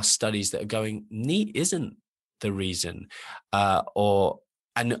decent, robust studies that are going, NEAT isn't the reason.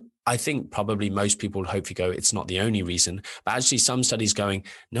 And I think probably most people would hopefully go, it's not the only reason. But actually some studies going,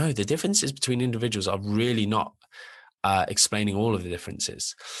 no, the differences between individuals are really not explaining all of the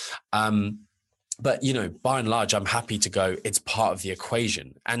differences. But, by and large, I'm happy to go, it's part of the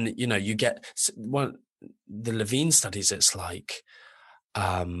equation. And, you get the Levine studies, it's like,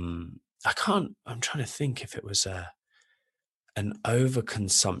 I'm trying to think if it was an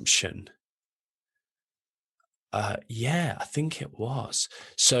overconsumption. Yeah, I think it was.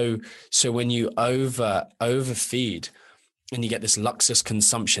 So when you overfeed and you get this luxus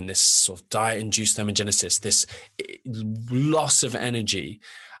consumption, this sort of diet-induced thermogenesis, this loss of energy,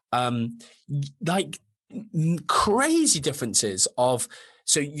 like crazy differences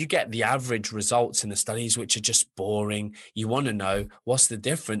so you get the average results in the studies, which are just boring. You want to know what's the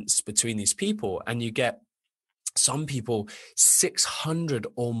difference between these people, and you get some people 600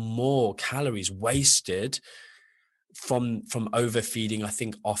 or more calories wasted from overfeeding. I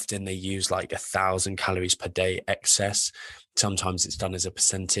think often they use like 1,000 calories per day excess. Sometimes it's done as a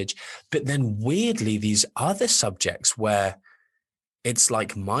percentage, but then weirdly, these other subjects where it's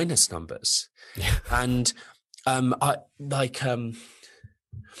like minus numbers. Yeah. And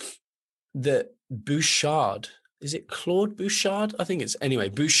the Bouchard, is it Claude Bouchard? I think it's, anyway,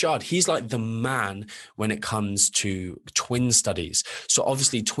 Bouchard, he's like the man when it comes to twin studies. So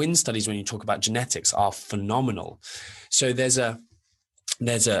obviously twin studies, when you talk about genetics, are phenomenal. So there's a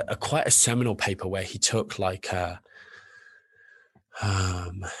quite a seminal paper where he took like I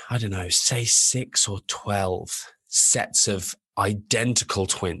don't know, say 6 or 12 sets of identical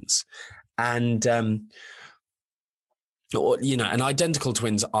twins. And, and identical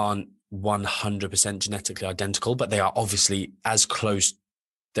twins aren't 100% genetically identical, but they are obviously as close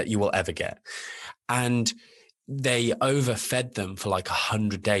that you will ever get. And they overfed them for like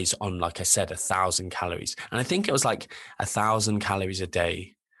 100 days on, like I said, 1,000 calories. And I think it was like 1,000 calories a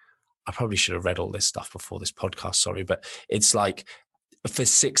day. I probably should have read all this stuff before this podcast, sorry, but it's like for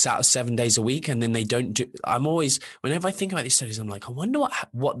 6 out of 7 days a week. And then they don't do, whenever I think about these studies, I'm like, I wonder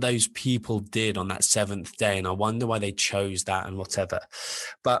what those people did on that 7th day. And I wonder why they chose that and whatever.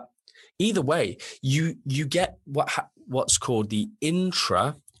 But either way, you get what's called the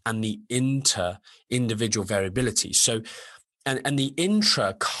intra and the inter individual variability. So, and the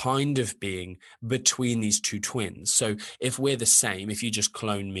intra kind of being between these two twins. So if we're the same, if you just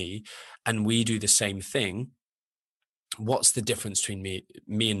clone me and we do the same thing, what's the difference between me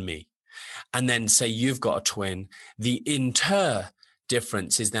and me? And then say you've got a twin, the inter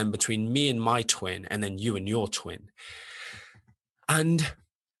difference is then between me and my twin, and then you and your twin. And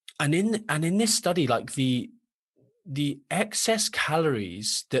in this study, like the excess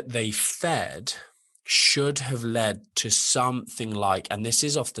calories that they fed should have led to something like, and this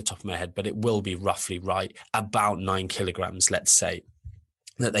is off the top of my head, but it will be roughly right, about 9 kilograms, let's say,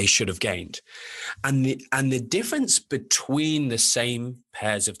 that they should have gained. And the difference between the same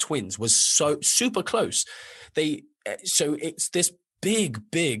pairs of twins was so super close. So it's this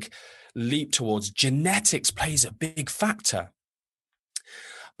big leap towards genetics plays a big factor.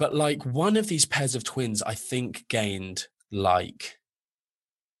 But like one of these pairs of twins, I think gained like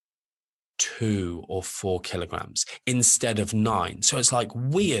 2 or 4 kilograms instead of 9. So it's like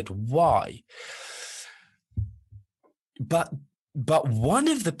weird. Why? But one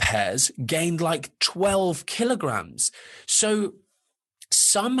of the pairs gained like 12 kilograms. So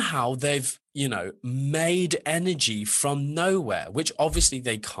somehow they've, made energy from nowhere, which obviously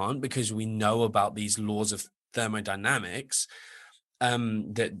they can't, because we know about these laws of thermodynamics,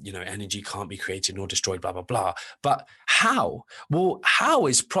 that, energy can't be created nor destroyed, blah, blah, blah. But how? Well, how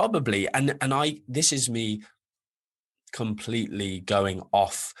is probably, this is me completely going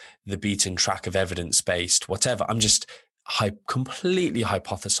off the beaten track of evidence-based, whatever. I'm just completely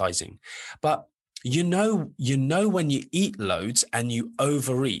hypothesizing. But when you eat loads and you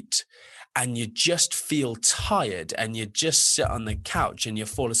overeat and you just feel tired and you just sit on the couch and you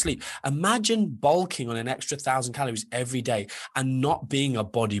fall asleep. Imagine bulking on an extra 1,000 calories every day and not being a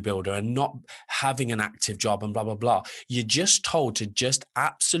bodybuilder and not having an active job and blah, blah, blah. You're just told to just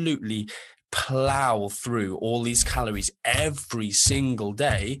absolutely plow through all these calories every single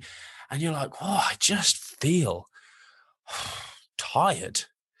day. And you're like, oh, I just feel tired.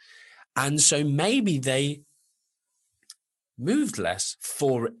 And so maybe they moved less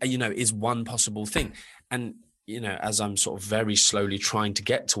is one possible thing. And, as I'm sort of very slowly trying to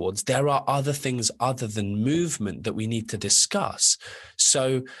get towards, there are other things other than movement that we need to discuss.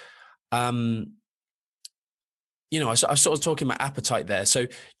 So, I was sort of talking about appetite there. So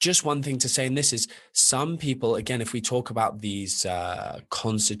just one thing to say in this is some people, again, if we talk about these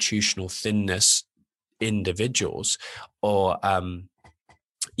constitutional thinness individuals or,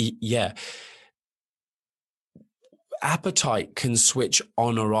 appetite can switch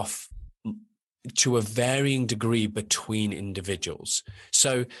on or off to a varying degree between individuals.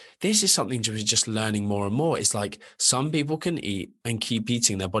 So this is something to be just learning more and more. It's like some people can eat and keep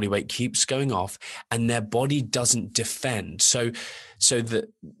eating, their body weight keeps going off and their body doesn't defend. So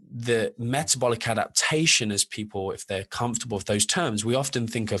the metabolic adaptation, as people, if they're comfortable with those terms, we often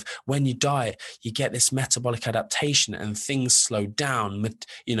think of when you diet, you get this metabolic adaptation and things slow down,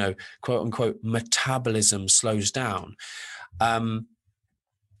 quote unquote, metabolism slows down.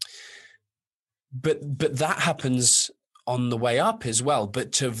 But that happens on the way up as well,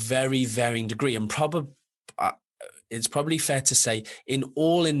 but to a very varying degree. And it's probably fair to say in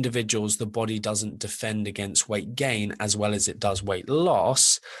all individuals, the body doesn't defend against weight gain as well as it does weight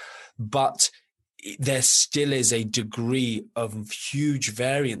loss, but there still is a degree of huge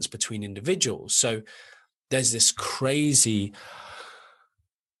variance between individuals. So there's this crazy,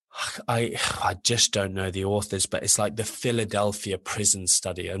 I just don't know the authors, but it's like the Philadelphia prison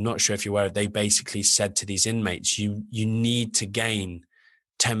study. I'm not sure if you're aware. They basically said to these inmates, you need to gain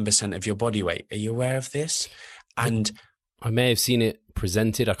 10% of your body weight. Are you aware of this? And I may have seen it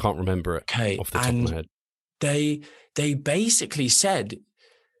presented. I can't remember it off the top of my head. They basically said,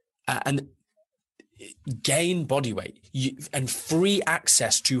 and gain body weight and free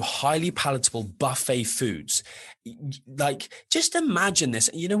access to highly palatable buffet foods. Like, just imagine this,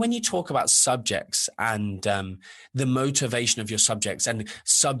 when you talk about subjects and the motivation of your subjects and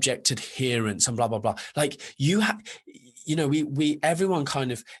subject adherence and blah, blah, blah, like everyone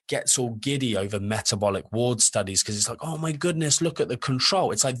kind of gets all giddy over metabolic ward studies because it's like, oh my goodness, look at the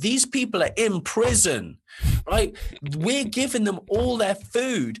control. It's like, these people are in prison, right? We're giving them all their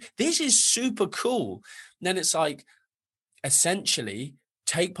food. This is super cool. And then it's like, essentially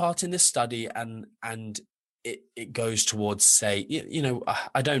take part in this study and it goes towards, say,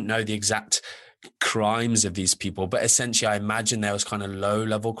 I don't know the exact crimes of these people, but essentially I imagine there was kind of low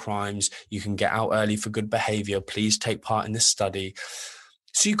level crimes. You can get out early for good behavior. Please take part in this study.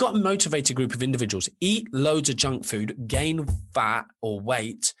 So you've got a motivated group of individuals, eat loads of junk food, gain fat or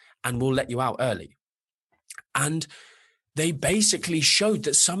weight, and we'll let you out early. And they basically showed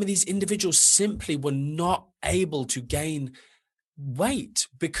that some of these individuals simply were not able to gain weight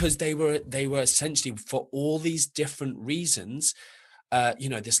because they were essentially, for all these different reasons,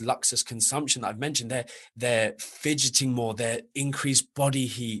 this Luxus consumption that I've mentioned, they're fidgeting more, they're increased body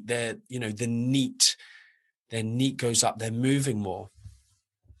heat, their NEAT goes up, they're moving more.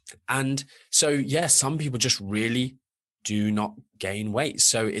 And so, some people just really do not gain weight.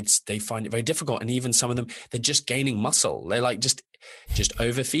 So they find it very difficult. And even some of them, they're just gaining muscle. They're like just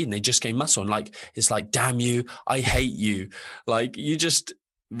overfeeding. They just gain muscle. And like, it's like, damn you, I hate you. Like, you just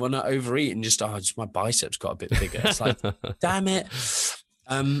want to overeat and just my biceps got a bit bigger. It's like, damn it.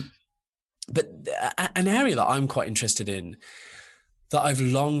 But an area that I'm quite interested in, that I've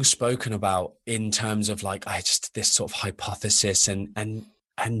long spoken about in terms of like, this sort of hypothesis and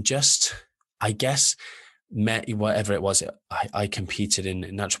just, I guess, whatever it was, I competed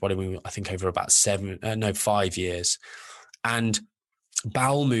in natural bodybuilding, I think over about 5 years. And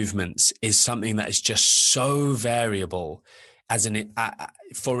bowel movements is something that is just so variable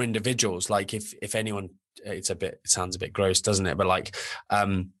for individuals. Like if anyone, it sounds a bit gross, doesn't it? But like,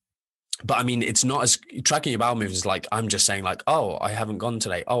 but I mean, it's not as tracking your bowel movements. Like, I'm just saying like, oh, I haven't gone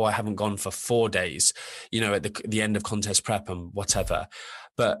today. Oh, I haven't gone for 4 days, at the end of contest prep and whatever.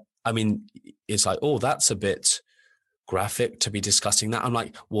 But I mean, it's like, oh, that's a bit graphic to be discussing that. I'm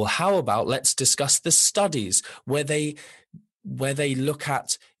like, well, how about let's discuss the studies where they look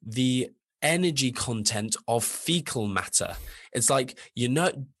at the energy content of fecal matter. It's like, do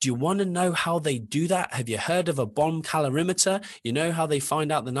you want to know how they do that? Have you heard of a bomb calorimeter? You know how they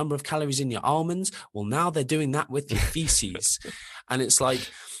find out the number of calories in your almonds? Well, now they're doing that with your feces. And it's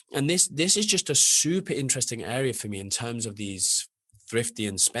like, and this is just a super interesting area for me in terms of these thrifty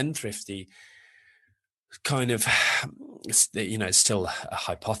and spendthrifty kind of, it's still a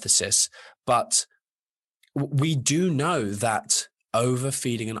hypothesis, but we do know that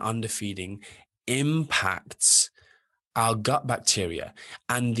overfeeding and underfeeding impacts our gut bacteria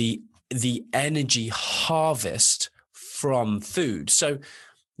and the energy harvest from food. So,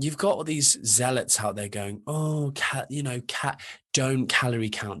 you've got all these zealots out there going, oh, don't calorie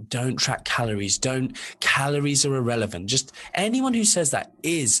count, don't track calories, calories are irrelevant. Just anyone who says that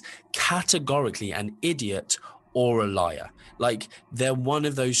is categorically an idiot or a liar. Like, they're one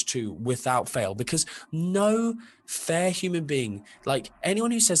of those two without fail, because no fair human being, like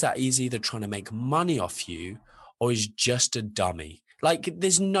anyone who says that, is either trying to make money off you or is just a dummy. Like,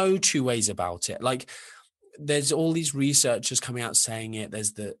 there's no two ways about it. Like, there's all these researchers coming out saying it,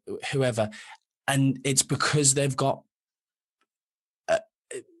 there's the whoever, and it's because they've got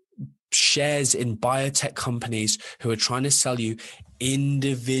shares in biotech companies who are trying to sell you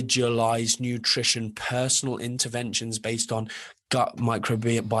individualized nutrition, personal interventions based on gut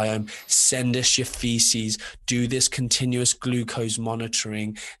microbiome. Send us your feces, do this continuous glucose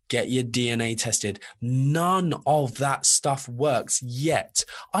monitoring, get your DNA tested. None of that stuff works yet.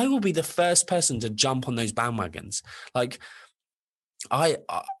 I will be the first person to jump on those bandwagons. Like, I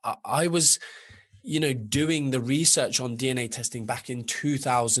was, doing the research on DNA testing back in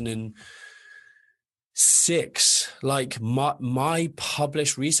 2006. Like, my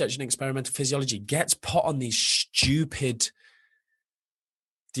published research in experimental physiology gets put on these stupid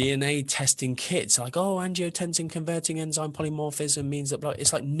DNA testing kits, like, oh, angiotensin converting enzyme polymorphism means that blood.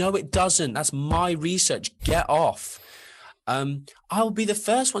 It's like, no, it doesn't. That's my research. Get off. I'll be the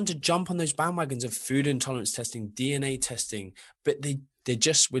first one to jump on those bandwagons of food intolerance testing, DNA testing, but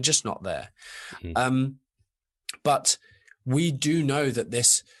we're just not there. Mm-hmm. But we do know that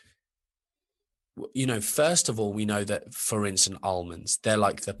this, first of all, we know that, for instance, almonds, they're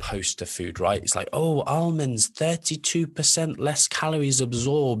like the poster food, right? It's like, oh, almonds, 32% less calories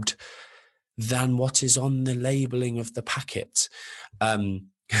absorbed than what is on the labeling of the packet. What's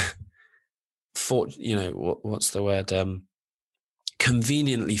the word?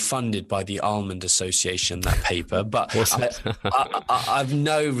 Conveniently funded by the Almond Association, that paper, but I've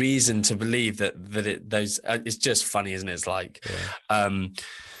no reason to believe that it's just funny, isn't it? It's like, and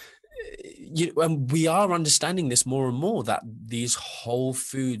we are understanding this more and more, that these whole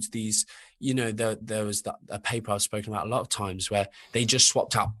foods, these, there was a paper I've spoken about a lot of times where they just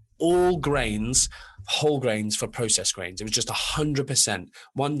swapped out all grains, whole grains, for processed grains. It was just 100%,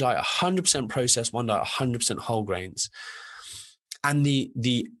 one diet 100% processed, one diet 100% whole grains. And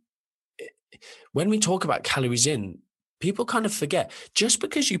when we talk about calories in, people kind of forget, just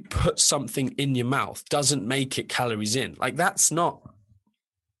because you put something in your mouth doesn't make it calories in. Like, it's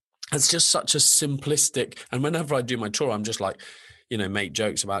just such a simplistic, and whenever I do my tour, I'm just like, make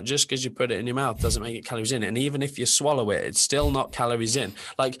jokes about, just because you put it in your mouth doesn't make it calories in. And even if you swallow it, it's still not calories in.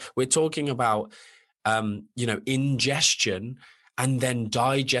 Like, we're talking about, ingestion, and then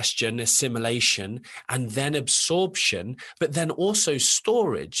digestion, assimilation, and then absorption, but then also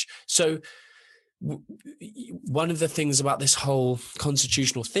storage. So one of the things about this whole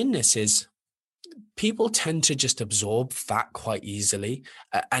constitutional thinness is people tend to just absorb fat quite easily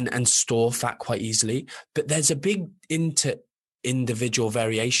and store fat quite easily, but there's a big individual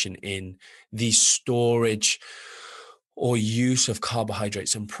variation in the storage or use of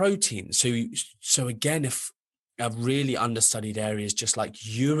carbohydrates and proteins. So again, if a really understudied areas, just like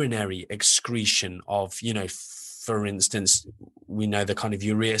urinary excretion of, for instance, we know the kind of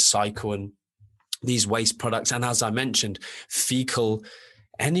urea cycle and these waste products. And as I mentioned, fecal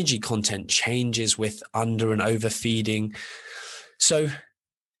energy content changes with under and overfeeding. So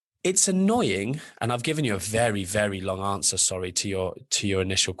it's annoying. And I've given you a very, very long answer, sorry, to your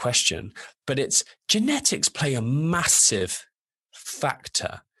initial question, but it's genetics play a massive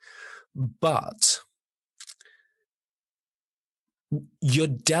factor, but you're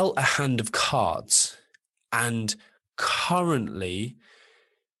dealt a hand of cards, and currently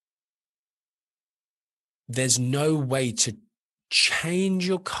there's no way to change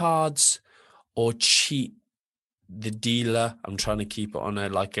your cards or cheat the dealer. I'm trying to keep it on a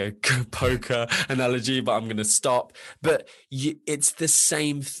poker analogy, but I'm going to stop. But it's the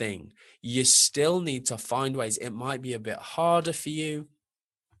same thing. You still need to find ways. It might be a bit harder for you.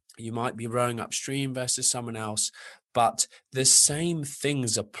 You might be rowing upstream versus someone else, but the same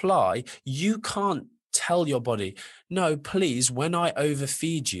things apply. You can't tell your body, no, please, when I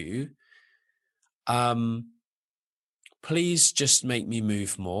overfeed you, please just make me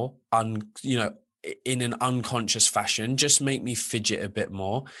move more, in an unconscious fashion, just make me fidget a bit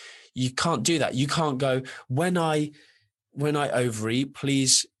more. You can't do that. You can't go, when I overeat,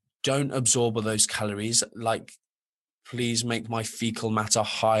 please don't absorb all those calories. Like, please make my fecal matter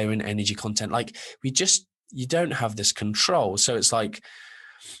higher in energy content. Like, you don't have this control. So it's like,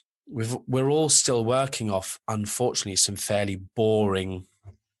 we're all still working off, unfortunately, some fairly boring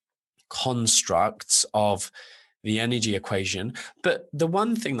constructs of the energy equation. But the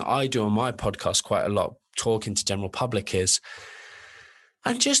one thing that I do on my podcast quite a lot, talking to general public, is,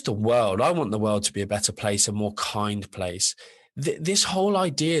 and just the world, I want the world to be a better place, a more kind place. This whole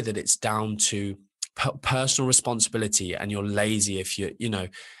idea that it's down to personal responsibility and you're lazy if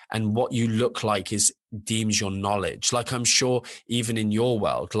and what you look like deems your knowledge. Like, I'm sure even in your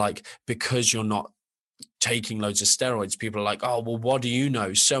world, like, because you're not taking loads of steroids, people are like, oh, well, what do you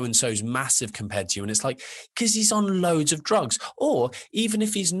know? So-and-so's massive compared to you. And it's like, because he's on loads of drugs. Or even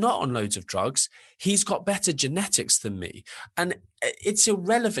if he's not on loads of drugs, he's got better genetics than me. And it's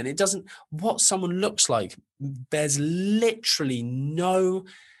irrelevant. It doesn't, what someone looks like, there's literally no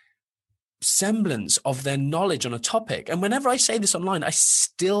semblance of their knowledge on a topic. And whenever I say this online, I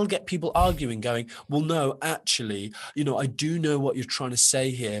still get people arguing, going, well, no, actually, I do know what you're trying to say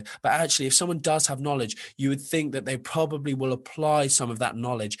here, but actually, if someone does have knowledge, you would think that they probably will apply some of that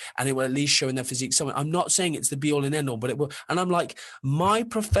knowledge and it will at least show in their physique. I'm not saying it's the be all and end all, but it will. And I'm like, my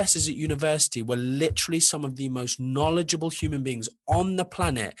professors at university were literally some of the most knowledgeable human beings on the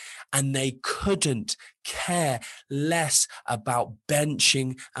planet, and they couldn't care less about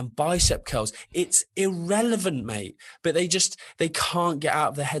benching and bicep curls. It's irrelevant, mate. But they can't get out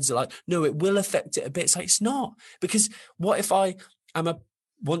of their heads. They're like, no, it will affect it a bit. It's like, it's not. Because what if I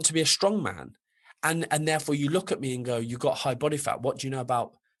want to be a strong man, and therefore you look at me and go, you got high body fat. What do you know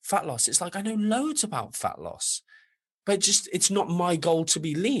about fat loss? It's like, I know loads about fat loss, but it's not my goal to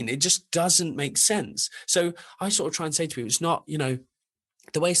be lean. It just doesn't make sense. So I sort of try and say to people, it's not,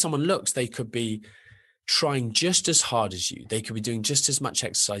 the way someone looks, they could be trying just as hard as you. They could be doing just as much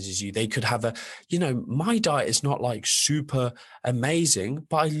exercise as you. They could have my diet is not like super amazing,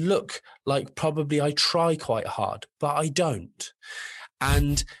 but I look like probably I try quite hard, but I don't.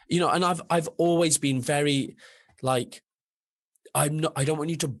 And, and I've always been very like, I don't want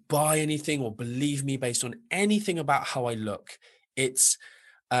you to buy anything or believe me based on anything about how I look. It's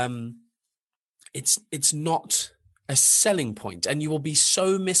not a selling point, and you will be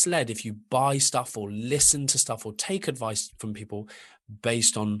so misled if you buy stuff or listen to stuff or take advice from people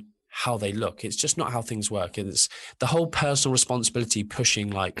based on how they look. It's just not how things work. It's the whole personal responsibility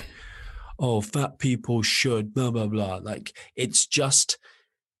pushing like, oh, fat people should blah blah blah. Like, it's just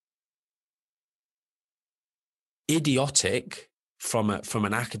idiotic from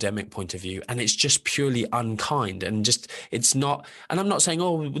an academic point of view, and it's just purely unkind, and it's not. And I'm not saying,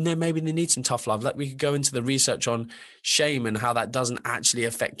 oh, maybe they need some tough love. Like, we could go into the research on shame and how that doesn't actually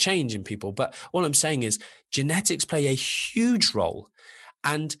affect change in people. But all I'm saying is genetics play a huge role.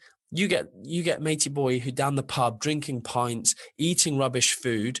 And you get matey boy who down the pub drinking pints, eating rubbish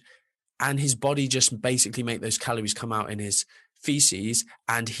food, and his body just basically make those calories come out in his feces,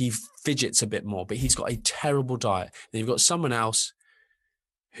 and he fidgets a bit more, but he's got a terrible diet. Then you've got someone else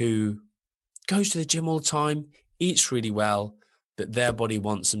who goes to the gym all the time, eats really well, but their body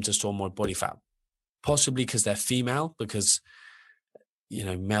wants them to store more body fat, possibly because they're female, because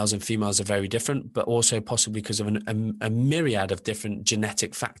males and females are very different, but also possibly because of a myriad of different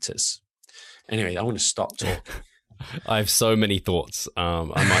genetic factors. Anyway, I'm going to stop talking. I have so many thoughts. I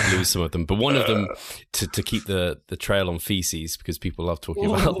might lose some of them, but one of them, to keep the trail on feces, because people love talking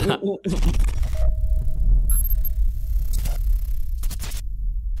about that.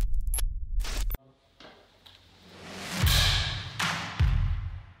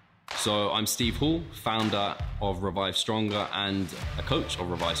 So I'm Steve Hall, founder of Revive Stronger and a coach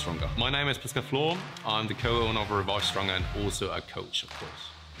of Revive Stronger. My name is Pascal Flor. I'm the co-owner of Revive Stronger and also a coach, of course.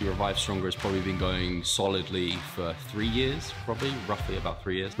 Revive Stronger has probably been going solidly for 3 years, roughly about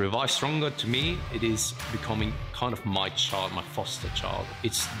 3 years. Revive Stronger, to me, it is becoming kind of my child, my foster child.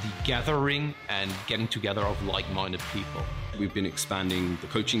 It's the gathering and getting together of like-minded people. We've been expanding the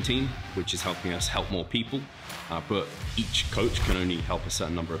coaching team, which is helping us help more people, but each coach can only help a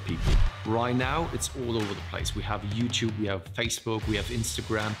certain number of people. Right now, it's all over the place. We have YouTube, we have Facebook, we have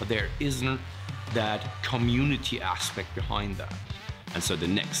Instagram, but there isn't that community aspect behind that. And so the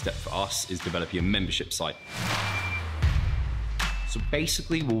next step for us is developing a membership site. So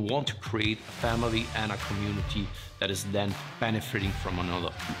basically, we want to create a family and a community that is then benefiting from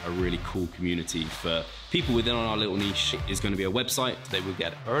another. A really cool community for people within our little niche is going to be a website. They will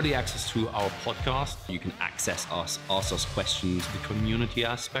get early access to our podcast. You can access us, ask us questions. The community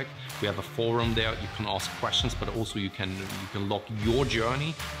aspect, we have a forum there. You can ask questions, but also you can log your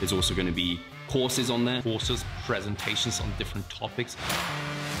journey. There's also going to be courses on there. Courses, presentations on different topics.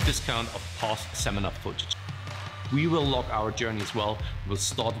 Discount of past seminar footage. We will log our journey as well. We'll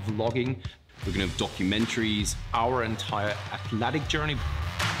start vlogging. We're going to have documentaries. Our entire athletic journey.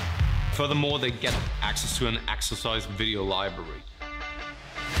 Furthermore, they get access to an exercise video library.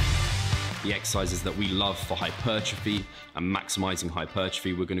 the exercises that we love for hypertrophy and maximizing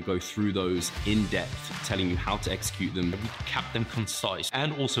hypertrophy. We're going to go through those in depth, telling you how to execute them. We kept them concise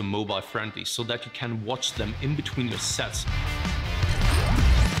and also mobile friendly so that you can watch them in between your sets.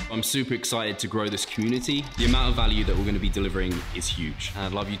 I'm super excited to grow this community. The amount of value that we're going to be delivering is huge, and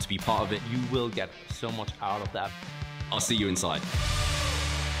I'd love you to be part of it. You will get so much out of that. I'll see you inside.